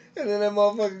 and then that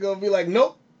motherfucker gonna be like,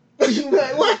 nope. You be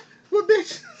like, what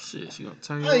bitch? Shit, she gonna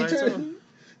turn your lights on.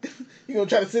 You gonna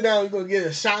try to sit down, you gonna get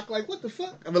a shock, like, what the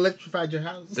fuck? I've electrified your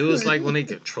house. It was like when they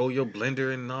control your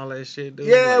blender and all that shit, dude.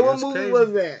 Yeah, like, what movie crazy.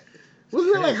 was that?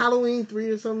 Wasn't it like Halloween 3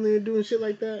 or something? They were doing shit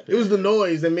like that? It was the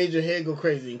noise that made your head go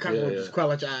crazy and cockroaches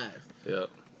crawl out your eyes. Yeah.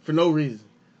 For no reason.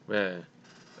 Man.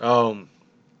 But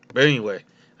anyway,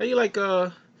 how you like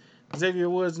Xavier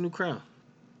Woods' new crown?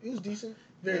 It was decent.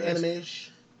 Very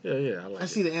anime-ish. Yeah, I like it. I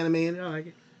see the anime in it. I like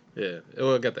it. Yeah.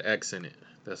 It got the X in it.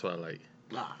 That's what I like.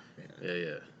 Ah,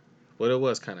 Yeah. Well, it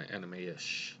was kind of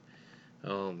anime-ish.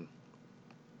 But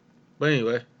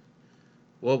anyway,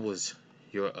 what was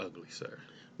your ugly, sir?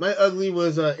 My ugly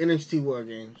was NXT War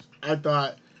Games. I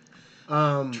thought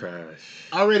Trash.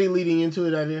 already leading into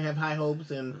it, I didn't have high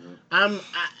hopes, and I'm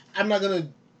not gonna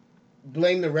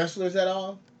blame the wrestlers at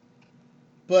all,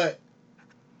 but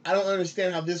I don't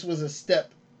understand how this was a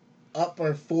step up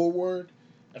or forward.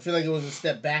 I feel like it was a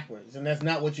step backwards, and that's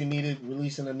not what you needed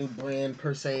releasing a new brand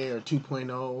per se or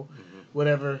 2.0,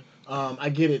 whatever. I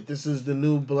get it. This is the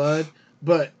new blood,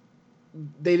 but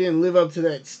they didn't live up to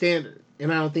that standard,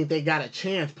 and I don't think they got a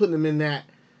chance putting them in that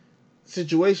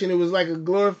situation. It was like a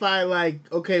glorified, like,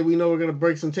 okay, we know we're gonna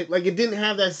break some tape. Like, it didn't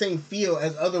have that same feel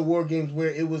as other war games where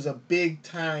it was a big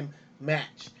time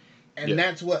match, and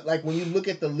that's what, like, when you look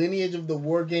at the lineage of the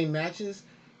war game matches,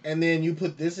 and then you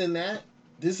put this in that,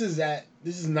 this is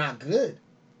not good.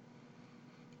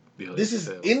 This is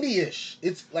indie-ish.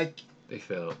 It's like they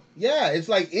failed. Yeah, it's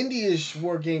like indie-ish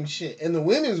war game shit, and the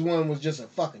women's one was just a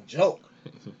fucking joke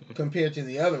compared to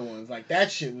the other ones. Like,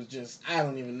 that shit was just, I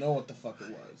don't even know what the fuck it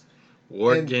was.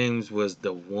 War Games was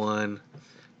the one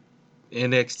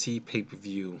NXT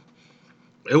pay-per-view.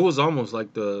 It was almost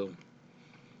like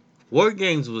War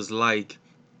Games was like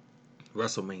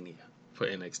WrestleMania for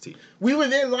NXT. We were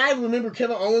there live. Remember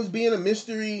Kevin Owens being a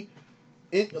mystery,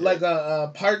 like a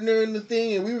partner in the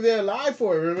thing, and we were there live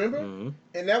for it. Remember? Mm-hmm.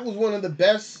 And that was one of the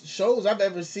best shows I've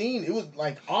ever seen. It was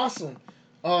like awesome.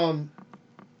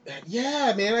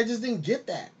 Yeah, man, I just didn't get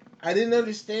that. I didn't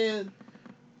understand.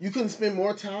 You couldn't spend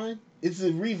more time. It's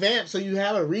a revamp, so you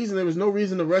have a reason. There was no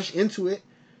reason to rush into it.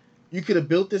 You could have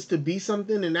built this to be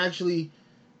something and actually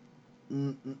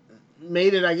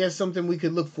made it, I guess, something we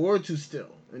could look forward to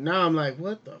still. And now I'm like,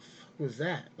 what the fuck was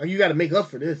that? Like, you got to make up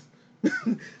for this.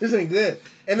 This ain't good.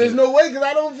 And there's no way, because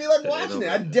I don't feel like watching it.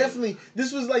 I definitely,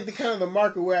 this was like the kind of the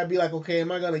marker where I'd be like, okay,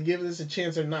 am I going to give this a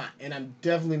chance or not? And I'm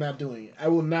definitely not doing it. I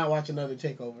will not watch another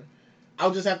takeover. I'll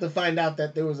just have to find out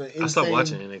that there was an insane... I stopped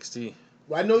watching NXT.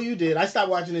 I know you did. I stopped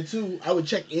watching it too. I would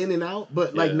check in and out,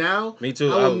 but like now, me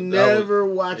too. I would never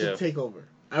watch a takeover.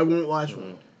 I won't watch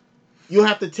one. You'll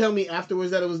have to tell me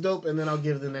afterwards that it was dope, and then I'll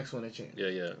give the next one a chance.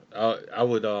 Yeah. I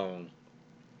would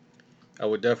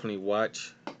definitely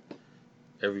watch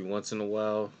every once in a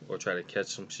while or try to catch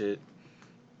some shit.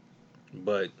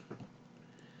 But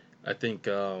I think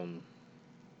it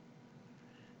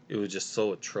was just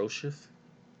so atrocious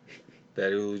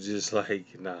that it was just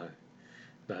like, nah,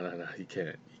 you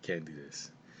can't do this.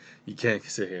 You can't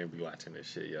sit here and be watching this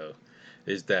shit, yo.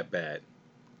 It's that bad.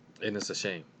 And it's a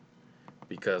shame.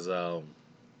 Because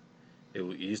it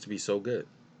used to be so good.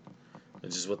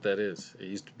 It's just what that is. It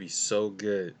used to be so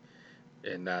good.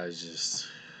 And now it's just...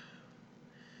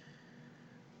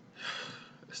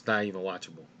 It's not even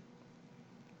watchable.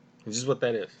 It's just what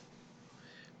that is.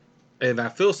 And I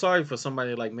feel sorry for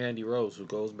somebody like Mandy Rose who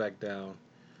goes back down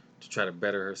to try to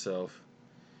better herself.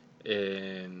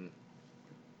 And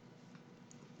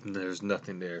there's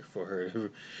nothing there for her.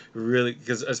 Really,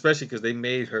 especially because they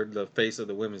made her the face of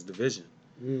the women's division.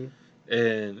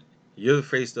 And you're the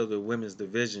face of the women's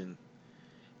division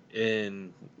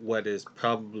in what is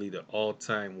probably the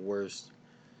all-time worst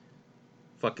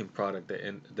fucking product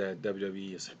that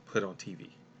WWE has put on TV.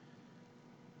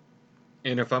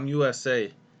 And if I'm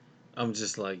USA, I'm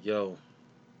just like, yo,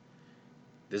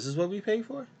 this is what we pay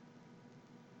for?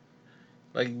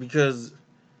 Like, because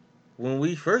when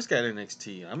we first got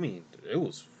NXT, I mean, it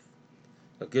was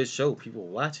a good show. People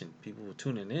were watching. People were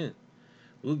tuning in.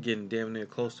 We were getting damn near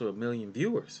close to 1 million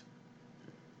viewers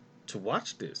to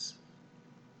watch this.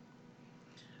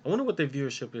 I wonder what their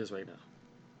viewership is right now.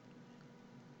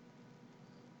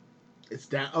 It's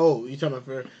down. Oh, you talking about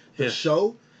for the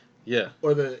show? Yeah.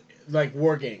 Or the, like,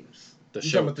 War Games? You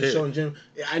talking about the show in general?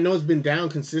 I know it's been down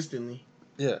consistently.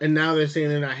 Yeah. And now they're saying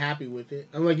they're not happy with it.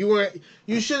 I'm like,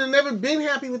 you should have never been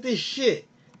happy with this shit.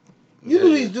 You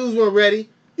knew these dudes weren't ready.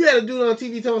 You had a dude on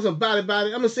TV telling us about it. I'm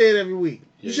going to say it every week.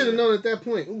 You should have known at that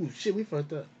point. Ooh, shit, we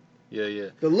fucked up. Yeah.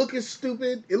 The look is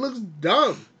stupid. It looks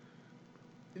dumb.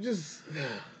 It just...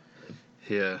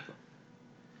 Yeah.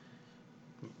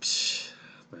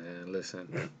 Man,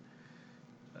 listen.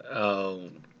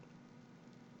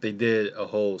 They did a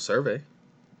whole survey.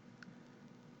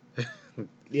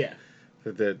 Yeah.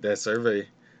 That survey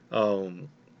to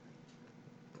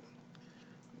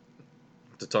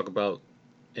talk about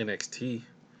NXT.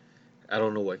 I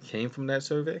don't know what came from that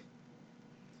survey.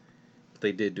 But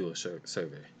they did do a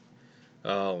survey.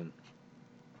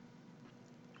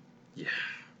 Yeah.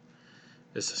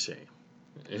 It's a shame.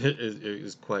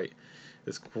 It's quite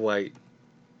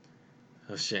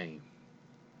a shame.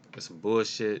 It's some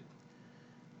bullshit.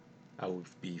 I would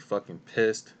be fucking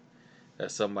pissed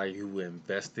at somebody who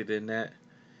invested in that,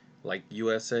 like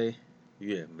USA.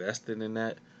 You invested in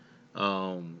that.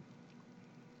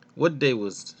 What day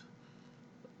was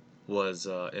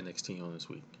NXT on this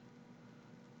week?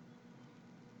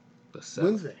 The 7th.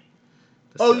 Wednesday.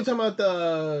 The Oh, 7th. you talking about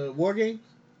the War Games?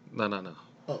 No.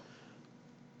 Oh.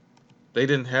 They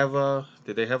didn't have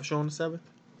Did they have a show on the 7th?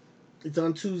 It's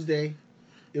on Tuesday.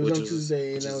 It was on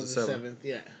Tuesday, and that was the 7th.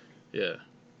 Yeah. Yeah.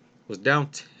 Was down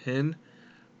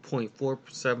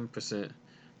 10.47%.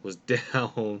 Was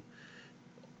down.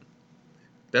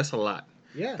 That's a lot.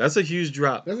 Yeah. That's a huge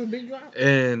drop. That's a big drop.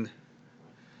 And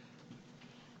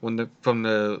from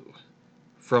the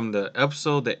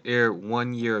episode that aired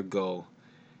 1 year ago,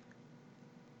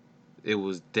 it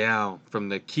was down from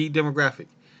the key demographic,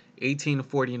 18 to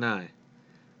 49,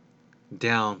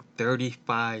 down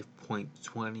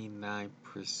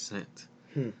 35.29%.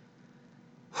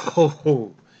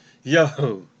 Oh,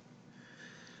 yo.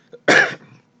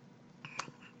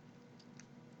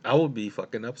 I would be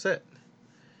fucking upset.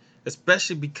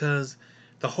 Especially because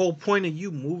the whole point of you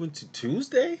moving to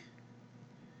Tuesday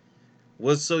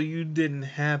was so you didn't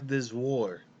have this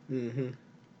war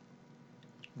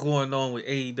going on with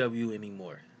AEW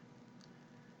anymore.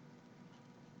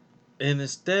 And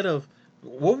instead of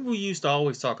what we used to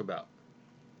always talk about,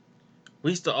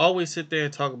 we used to always sit there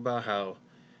and talk about how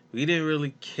we didn't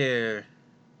really care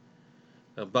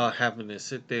about having to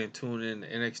sit there and tune in to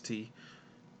NXT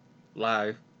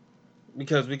live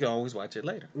because we can always watch it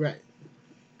later. Right.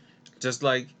 Just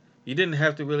like you didn't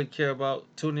have to really care about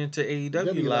tuning into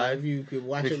AEW live. You could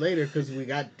watch it later because we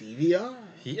got DVR.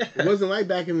 Yeah. It wasn't like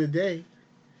back in the day.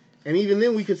 And even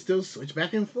then, we could still switch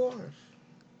back and forth.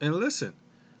 And listen,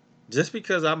 just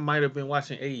because I might have been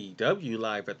watching AEW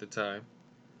live at the time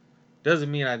doesn't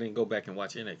mean I didn't go back and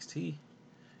watch NXT.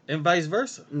 And vice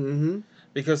versa.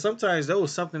 Because sometimes there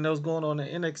was something that was going on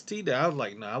in NXT that I was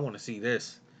like, no, I want to see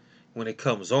this when it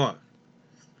comes on.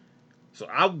 So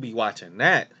I'll be watching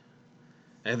that.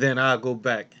 And then I'll go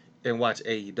back and watch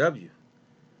AEW.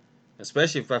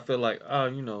 Especially if I feel like,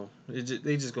 oh, they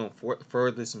just going to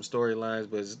further some storylines,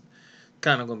 but it's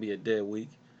kind of going to be a dead week.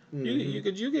 You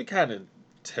could kind of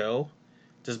tell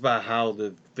just by how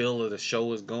the feel of the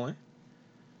show is going.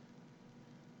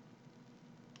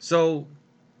 So,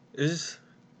 just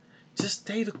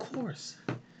stay the course.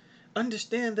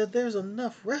 Understand that there's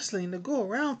enough wrestling to go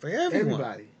around for everyone.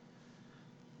 Everybody.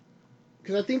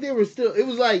 Because I think they were still... It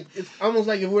was like... It's almost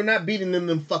like if we're not beating them,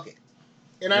 then fuck it.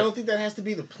 And I don't think that has to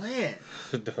be the plan.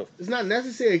 No. It's not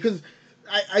necessary. Because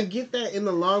I get that in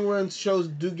the long run, shows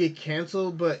do get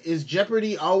canceled. But is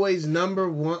Jeopardy always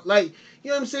number one? Like, you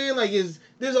know what I'm saying? Like,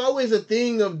 there's always a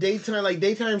thing of daytime... Like,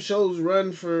 daytime shows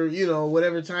run for,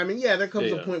 whatever time. And yeah, there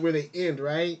comes a point where they end,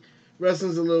 right?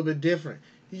 Wrestling's a little bit different.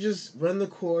 You just run the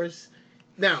course.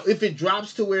 Now, if it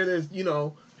drops to where there's,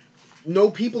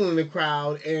 no people in the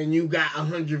crowd and you got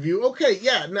 100 views, okay,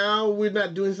 yeah, now we're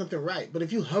not doing something right. But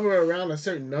if you hover around a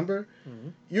certain number,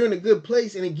 you're in a good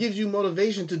place and it gives you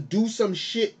motivation to do some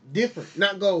shit different.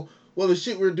 Not go, well, the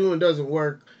shit we're doing doesn't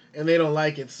work and they don't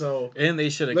like it, so... And they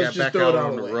should have got back out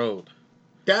on the road.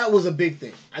 That was a big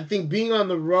thing. I think being on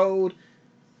the road,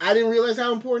 I didn't realize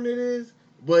how important it is,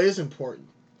 but it's important.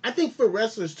 I think for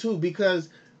wrestlers, too, because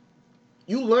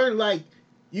you learn, like...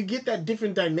 You get that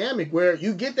different dynamic where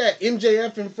you get that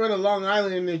MJF in front of Long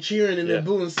Island and they're cheering and they're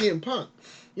booing CM Punk.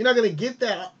 You're not going to get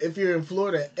that if you're in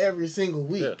Florida every single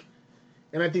week. Yeah.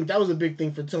 And I think that was a big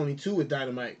thing for Tony, too, with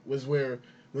Dynamite, was where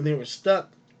when they were stuck,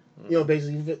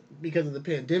 basically because of the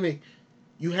pandemic,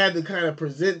 you had to kind of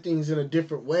present things in a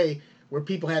different way where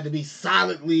people had to be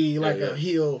solidly like a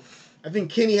heel. I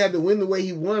think Kenny had to win the way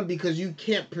he won because you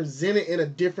can't present it in a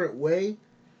different way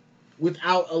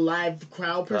without a live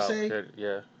crowd per se.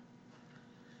 Yeah.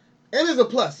 And there's a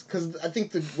plus, because I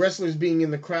think the wrestlers being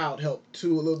in the crowd helped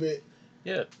too a little bit.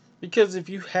 Yeah. Because if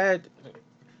you had,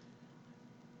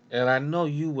 and I know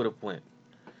you would have went,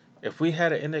 if we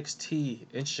had an NXT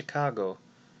in Chicago,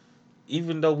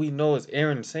 even though we know it's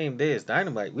airing the same day as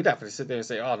Dynamite, we're not going to sit there and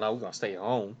say, oh, no, we're going to stay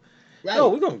home. Right. No,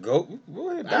 we're going to go.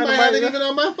 I might have it even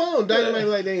on my phone. Dynamite,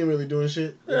 like, they ain't really doing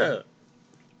shit. Yeah.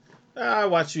 I'll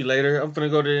watch you later. I'm going to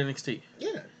go to NXT.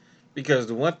 Yeah. Because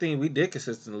the one thing we did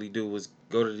consistently do was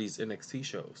go to these NXT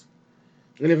shows.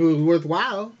 And if it was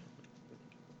worthwhile.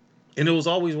 And it was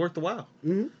always worth the while.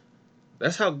 Mm-hmm.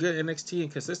 That's how good NXT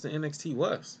and consistent NXT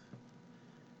was.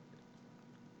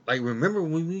 Like, remember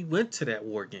when we went to that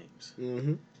War Games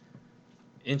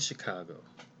in Chicago?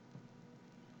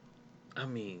 I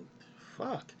mean,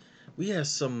 fuck. We had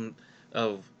some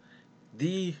of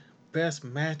the best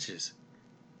matches.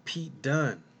 Pete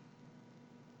Dunne,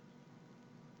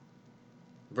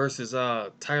 versus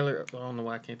Tyler. I don't know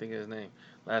why I can't think of his name.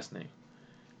 Last name.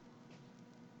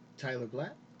 Tyler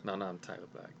Black? No, not Tyler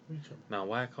Black. What are you talking No,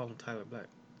 why I call him Tyler Black?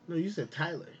 No, you said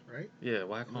Tyler, right? Yeah,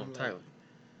 why I call him Like- Tyler?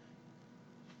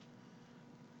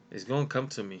 It's gonna come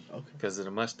to me Okay. because of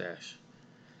the mustache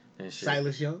and shit.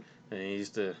 Silas Young? And he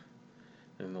used to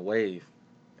in the wave.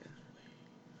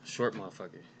 Short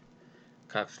motherfucker.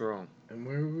 Cock strong. And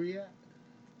where were we at?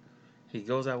 He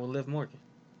goes out with Liv Morgan.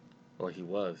 Or he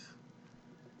was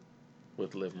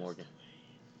with Liv Morgan.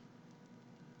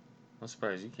 I'm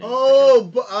surprised you can't.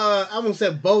 I almost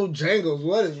said Bo Jangles.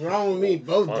 What is wrong with me?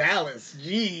 Bo fuck. Dallas.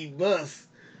 Gee, bus.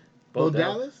 Bo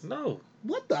Dallas? No.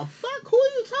 What the fuck? Who are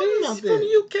you talking He's about from then?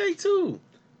 the UK too.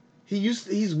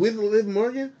 He's with Liv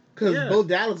Morgan? Because Yeah. Bo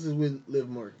Dallas is with Liv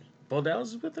Morgan. Bo Dallas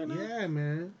is with her now? Yeah,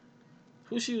 man.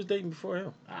 Who she was dating before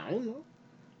him? I don't know.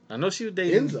 I know she was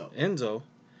dating Enzo.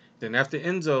 Then after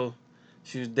Enzo,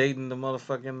 she was dating the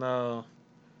motherfucking the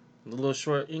little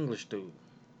short English dude.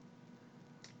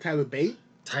 Tyler Bate?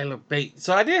 Tyler Bate.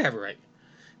 So I did have it right.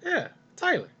 Yeah.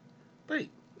 Tyler Bate.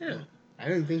 Yeah. I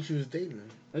didn't think she was dating him.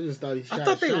 I just thought he shot I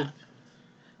thought a they shot. were.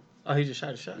 Oh, he just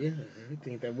shot a shot? Yeah, I didn't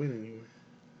think that went anywhere.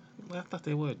 Well, I thought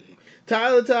they were dating.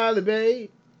 Tyler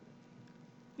Bate.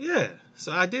 Yeah.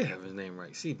 So I did have his name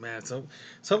right. See, man,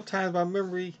 sometimes my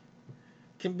memory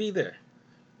can be there.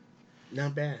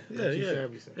 Not bad. Yeah, Like you yeah. said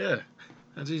everything. Yeah.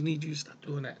 I just need you to stop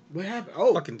doing that. What happened?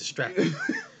 Oh. Fucking distracted.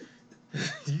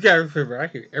 You gotta remember, I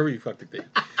hear every fucking thing.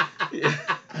 Yeah.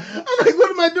 I'm like, what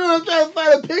am I doing? I'm trying to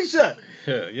find a picture.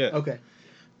 Yeah. Okay.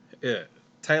 Yeah.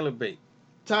 Tyler Bate.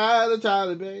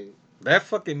 Tyler Bate. That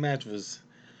fucking match was.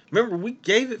 Remember, we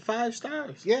gave it 5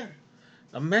 stars. Yeah.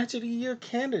 A match of the year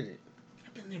candidate.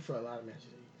 I've been there for a lot of matches.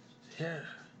 Yeah.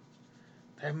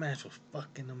 That match was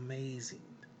fucking amazing.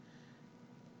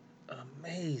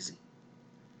 Amazing.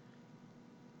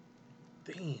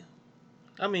 Damn.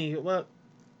 I mean, well,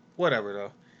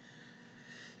 whatever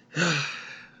though.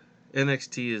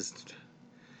 NXT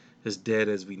is dead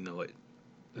as we know it.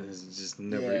 It's just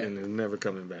never, Yeah. and it's never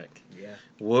coming back. Yeah.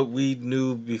 What we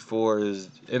knew before is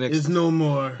NXT. There's no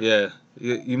more. Yeah,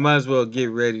 you might as well get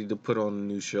ready to put on a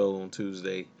new show on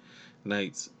Tuesday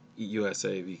nights,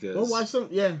 USA, because Go watch some.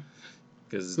 Yeah.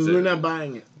 because We're not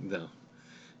buying it. No,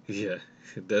 yeah,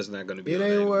 that's not going to be. It on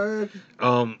ain't that. work.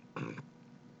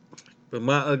 But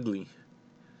my ugly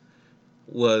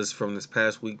was from this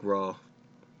past week Raw,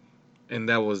 and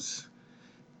that was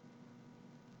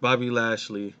Bobby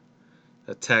Lashley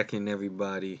attacking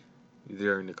everybody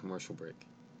during the commercial break.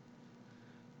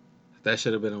 That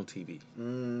should have been on TV.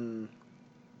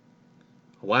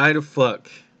 Why the fuck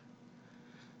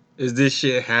is this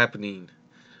shit happening?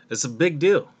 It's a big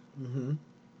deal. Mm-hmm.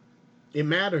 It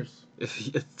matters.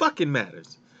 It fucking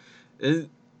matters. It's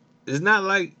not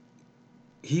like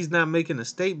he's not making a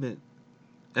statement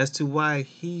as to why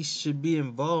he should be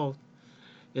involved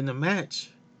in the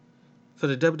match for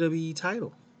the WWE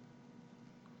title.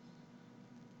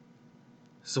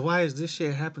 So why is this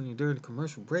shit happening during the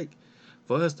commercial break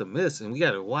for us to miss? And we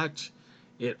got to watch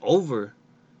it over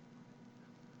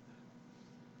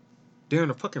during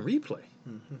a fucking replay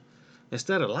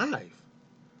instead of live.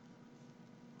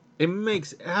 It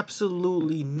makes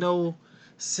absolutely no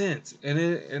sense.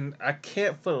 And I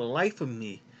can't for the life of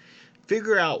me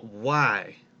figure out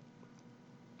why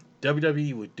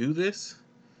WWE would do this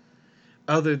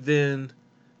other than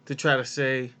to try to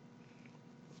say,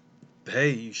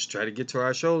 hey, you should try to get to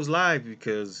our shows live,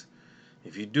 because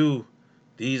if you do,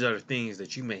 these are the things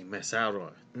that you may miss out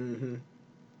on. Mm-hmm.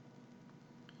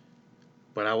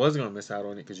 But I wasn't going to miss out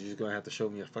on it because you're just going to have to show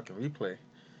me a fucking replay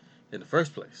in the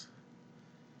first place.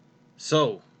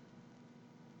 So,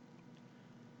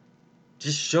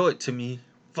 just show it to me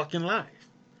fucking live.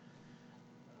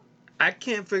 I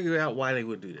can't figure out why they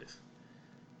would do this.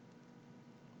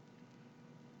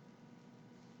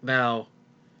 Now,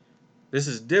 this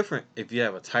is different if you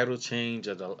have a title change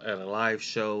at a live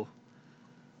show.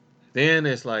 Then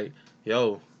it's like,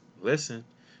 yo, listen,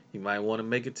 you might want to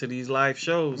make it to these live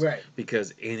shows, Right.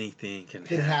 because anything can It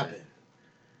happen.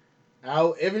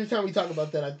 happened. Every time we talk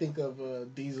about that, I think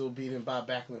of Diesel beating Bob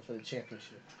Backlund for the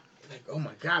championship. Like, oh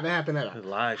my God, that happened at a The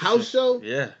live house show?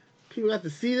 Yeah. People got to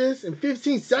see this in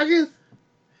 15 seconds?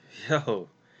 Yo.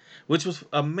 Which was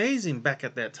amazing back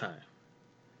at that time.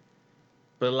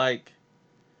 But like,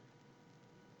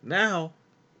 now,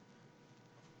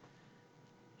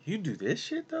 you do this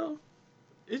shit though?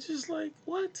 It's just like,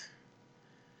 what?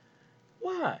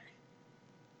 Why?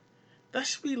 That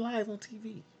should be live on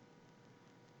TV.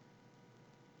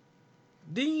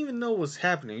 Didn't even know what's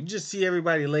happening. You just see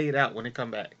everybody lay it out when they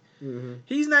come back. Mm-hmm.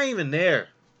 He's not even there.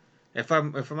 If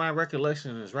my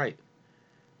recollection is right.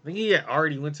 I think he had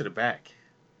already went to the back.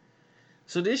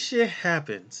 So this shit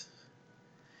happens.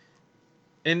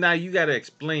 And now you got to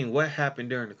explain what happened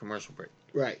during the commercial break.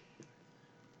 Right.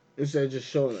 Instead of just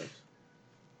showing us.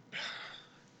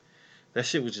 That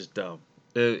shit was just dumb.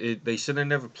 They should have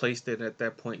never placed it at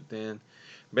that point then.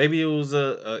 Maybe it was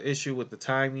a issue with the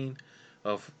timing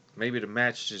of maybe the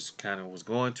match just kind of was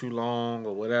going too long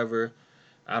or whatever.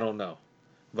 I don't know.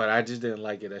 But I just didn't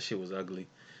like it. That shit was ugly.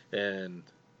 And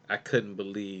I couldn't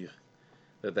believe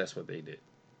that that's what they did.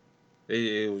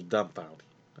 It was dumbfounding.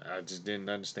 I just didn't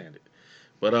understand it.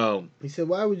 But he said,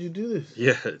 "Why would you do this?"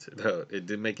 Yeah, no, it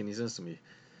didn't make any sense to me.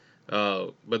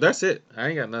 But that's it. I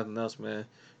ain't got nothing else, man.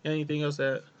 You got anything else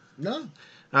to add? No.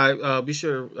 All right, be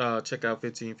sure to check out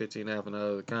 15 app and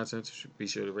other content. Be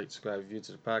sure to rate, subscribe, review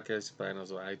to the podcast. Find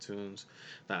us on iTunes,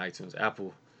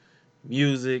 Apple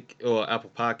Music or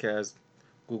Apple Podcasts,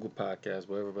 Google Podcasts,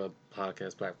 whatever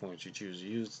podcast platforms you choose to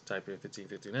use. Type in 15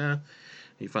 now.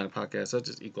 You find podcasts such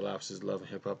as Equal Opposites, Love and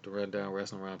Hip Hop, The Rundown,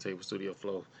 Wrestling Roundtable, Studio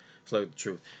Flow, Flow the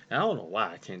Truth. And I don't know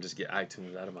why I can't just get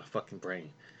iTunes out of my fucking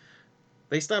brain.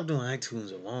 They stopped doing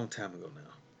iTunes a long time ago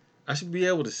now. I should be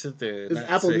able to sit there. And it's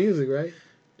Apple Music, right?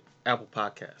 Apple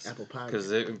Podcasts. Apple Podcasts.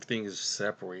 Because everything is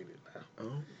separated now.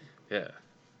 Oh. Yeah.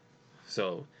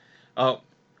 So,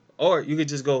 or you could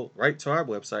just go right to our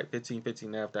website,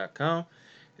 1515nav.com,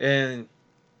 and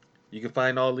you can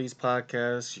find all these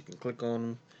podcasts. You can click on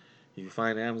them. You can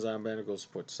find the Amazon banner. Go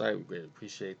support the site. We greatly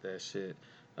appreciate that shit.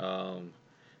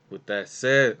 With that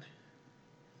said,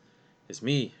 it's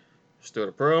me,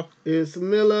 Sterldapearl.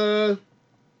 ItzMilla.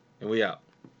 And we out.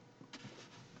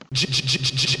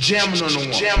 Jamming on the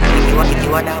wall.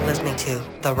 You are now listening to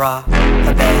The Raw, The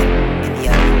Bad, and the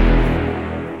Ugly.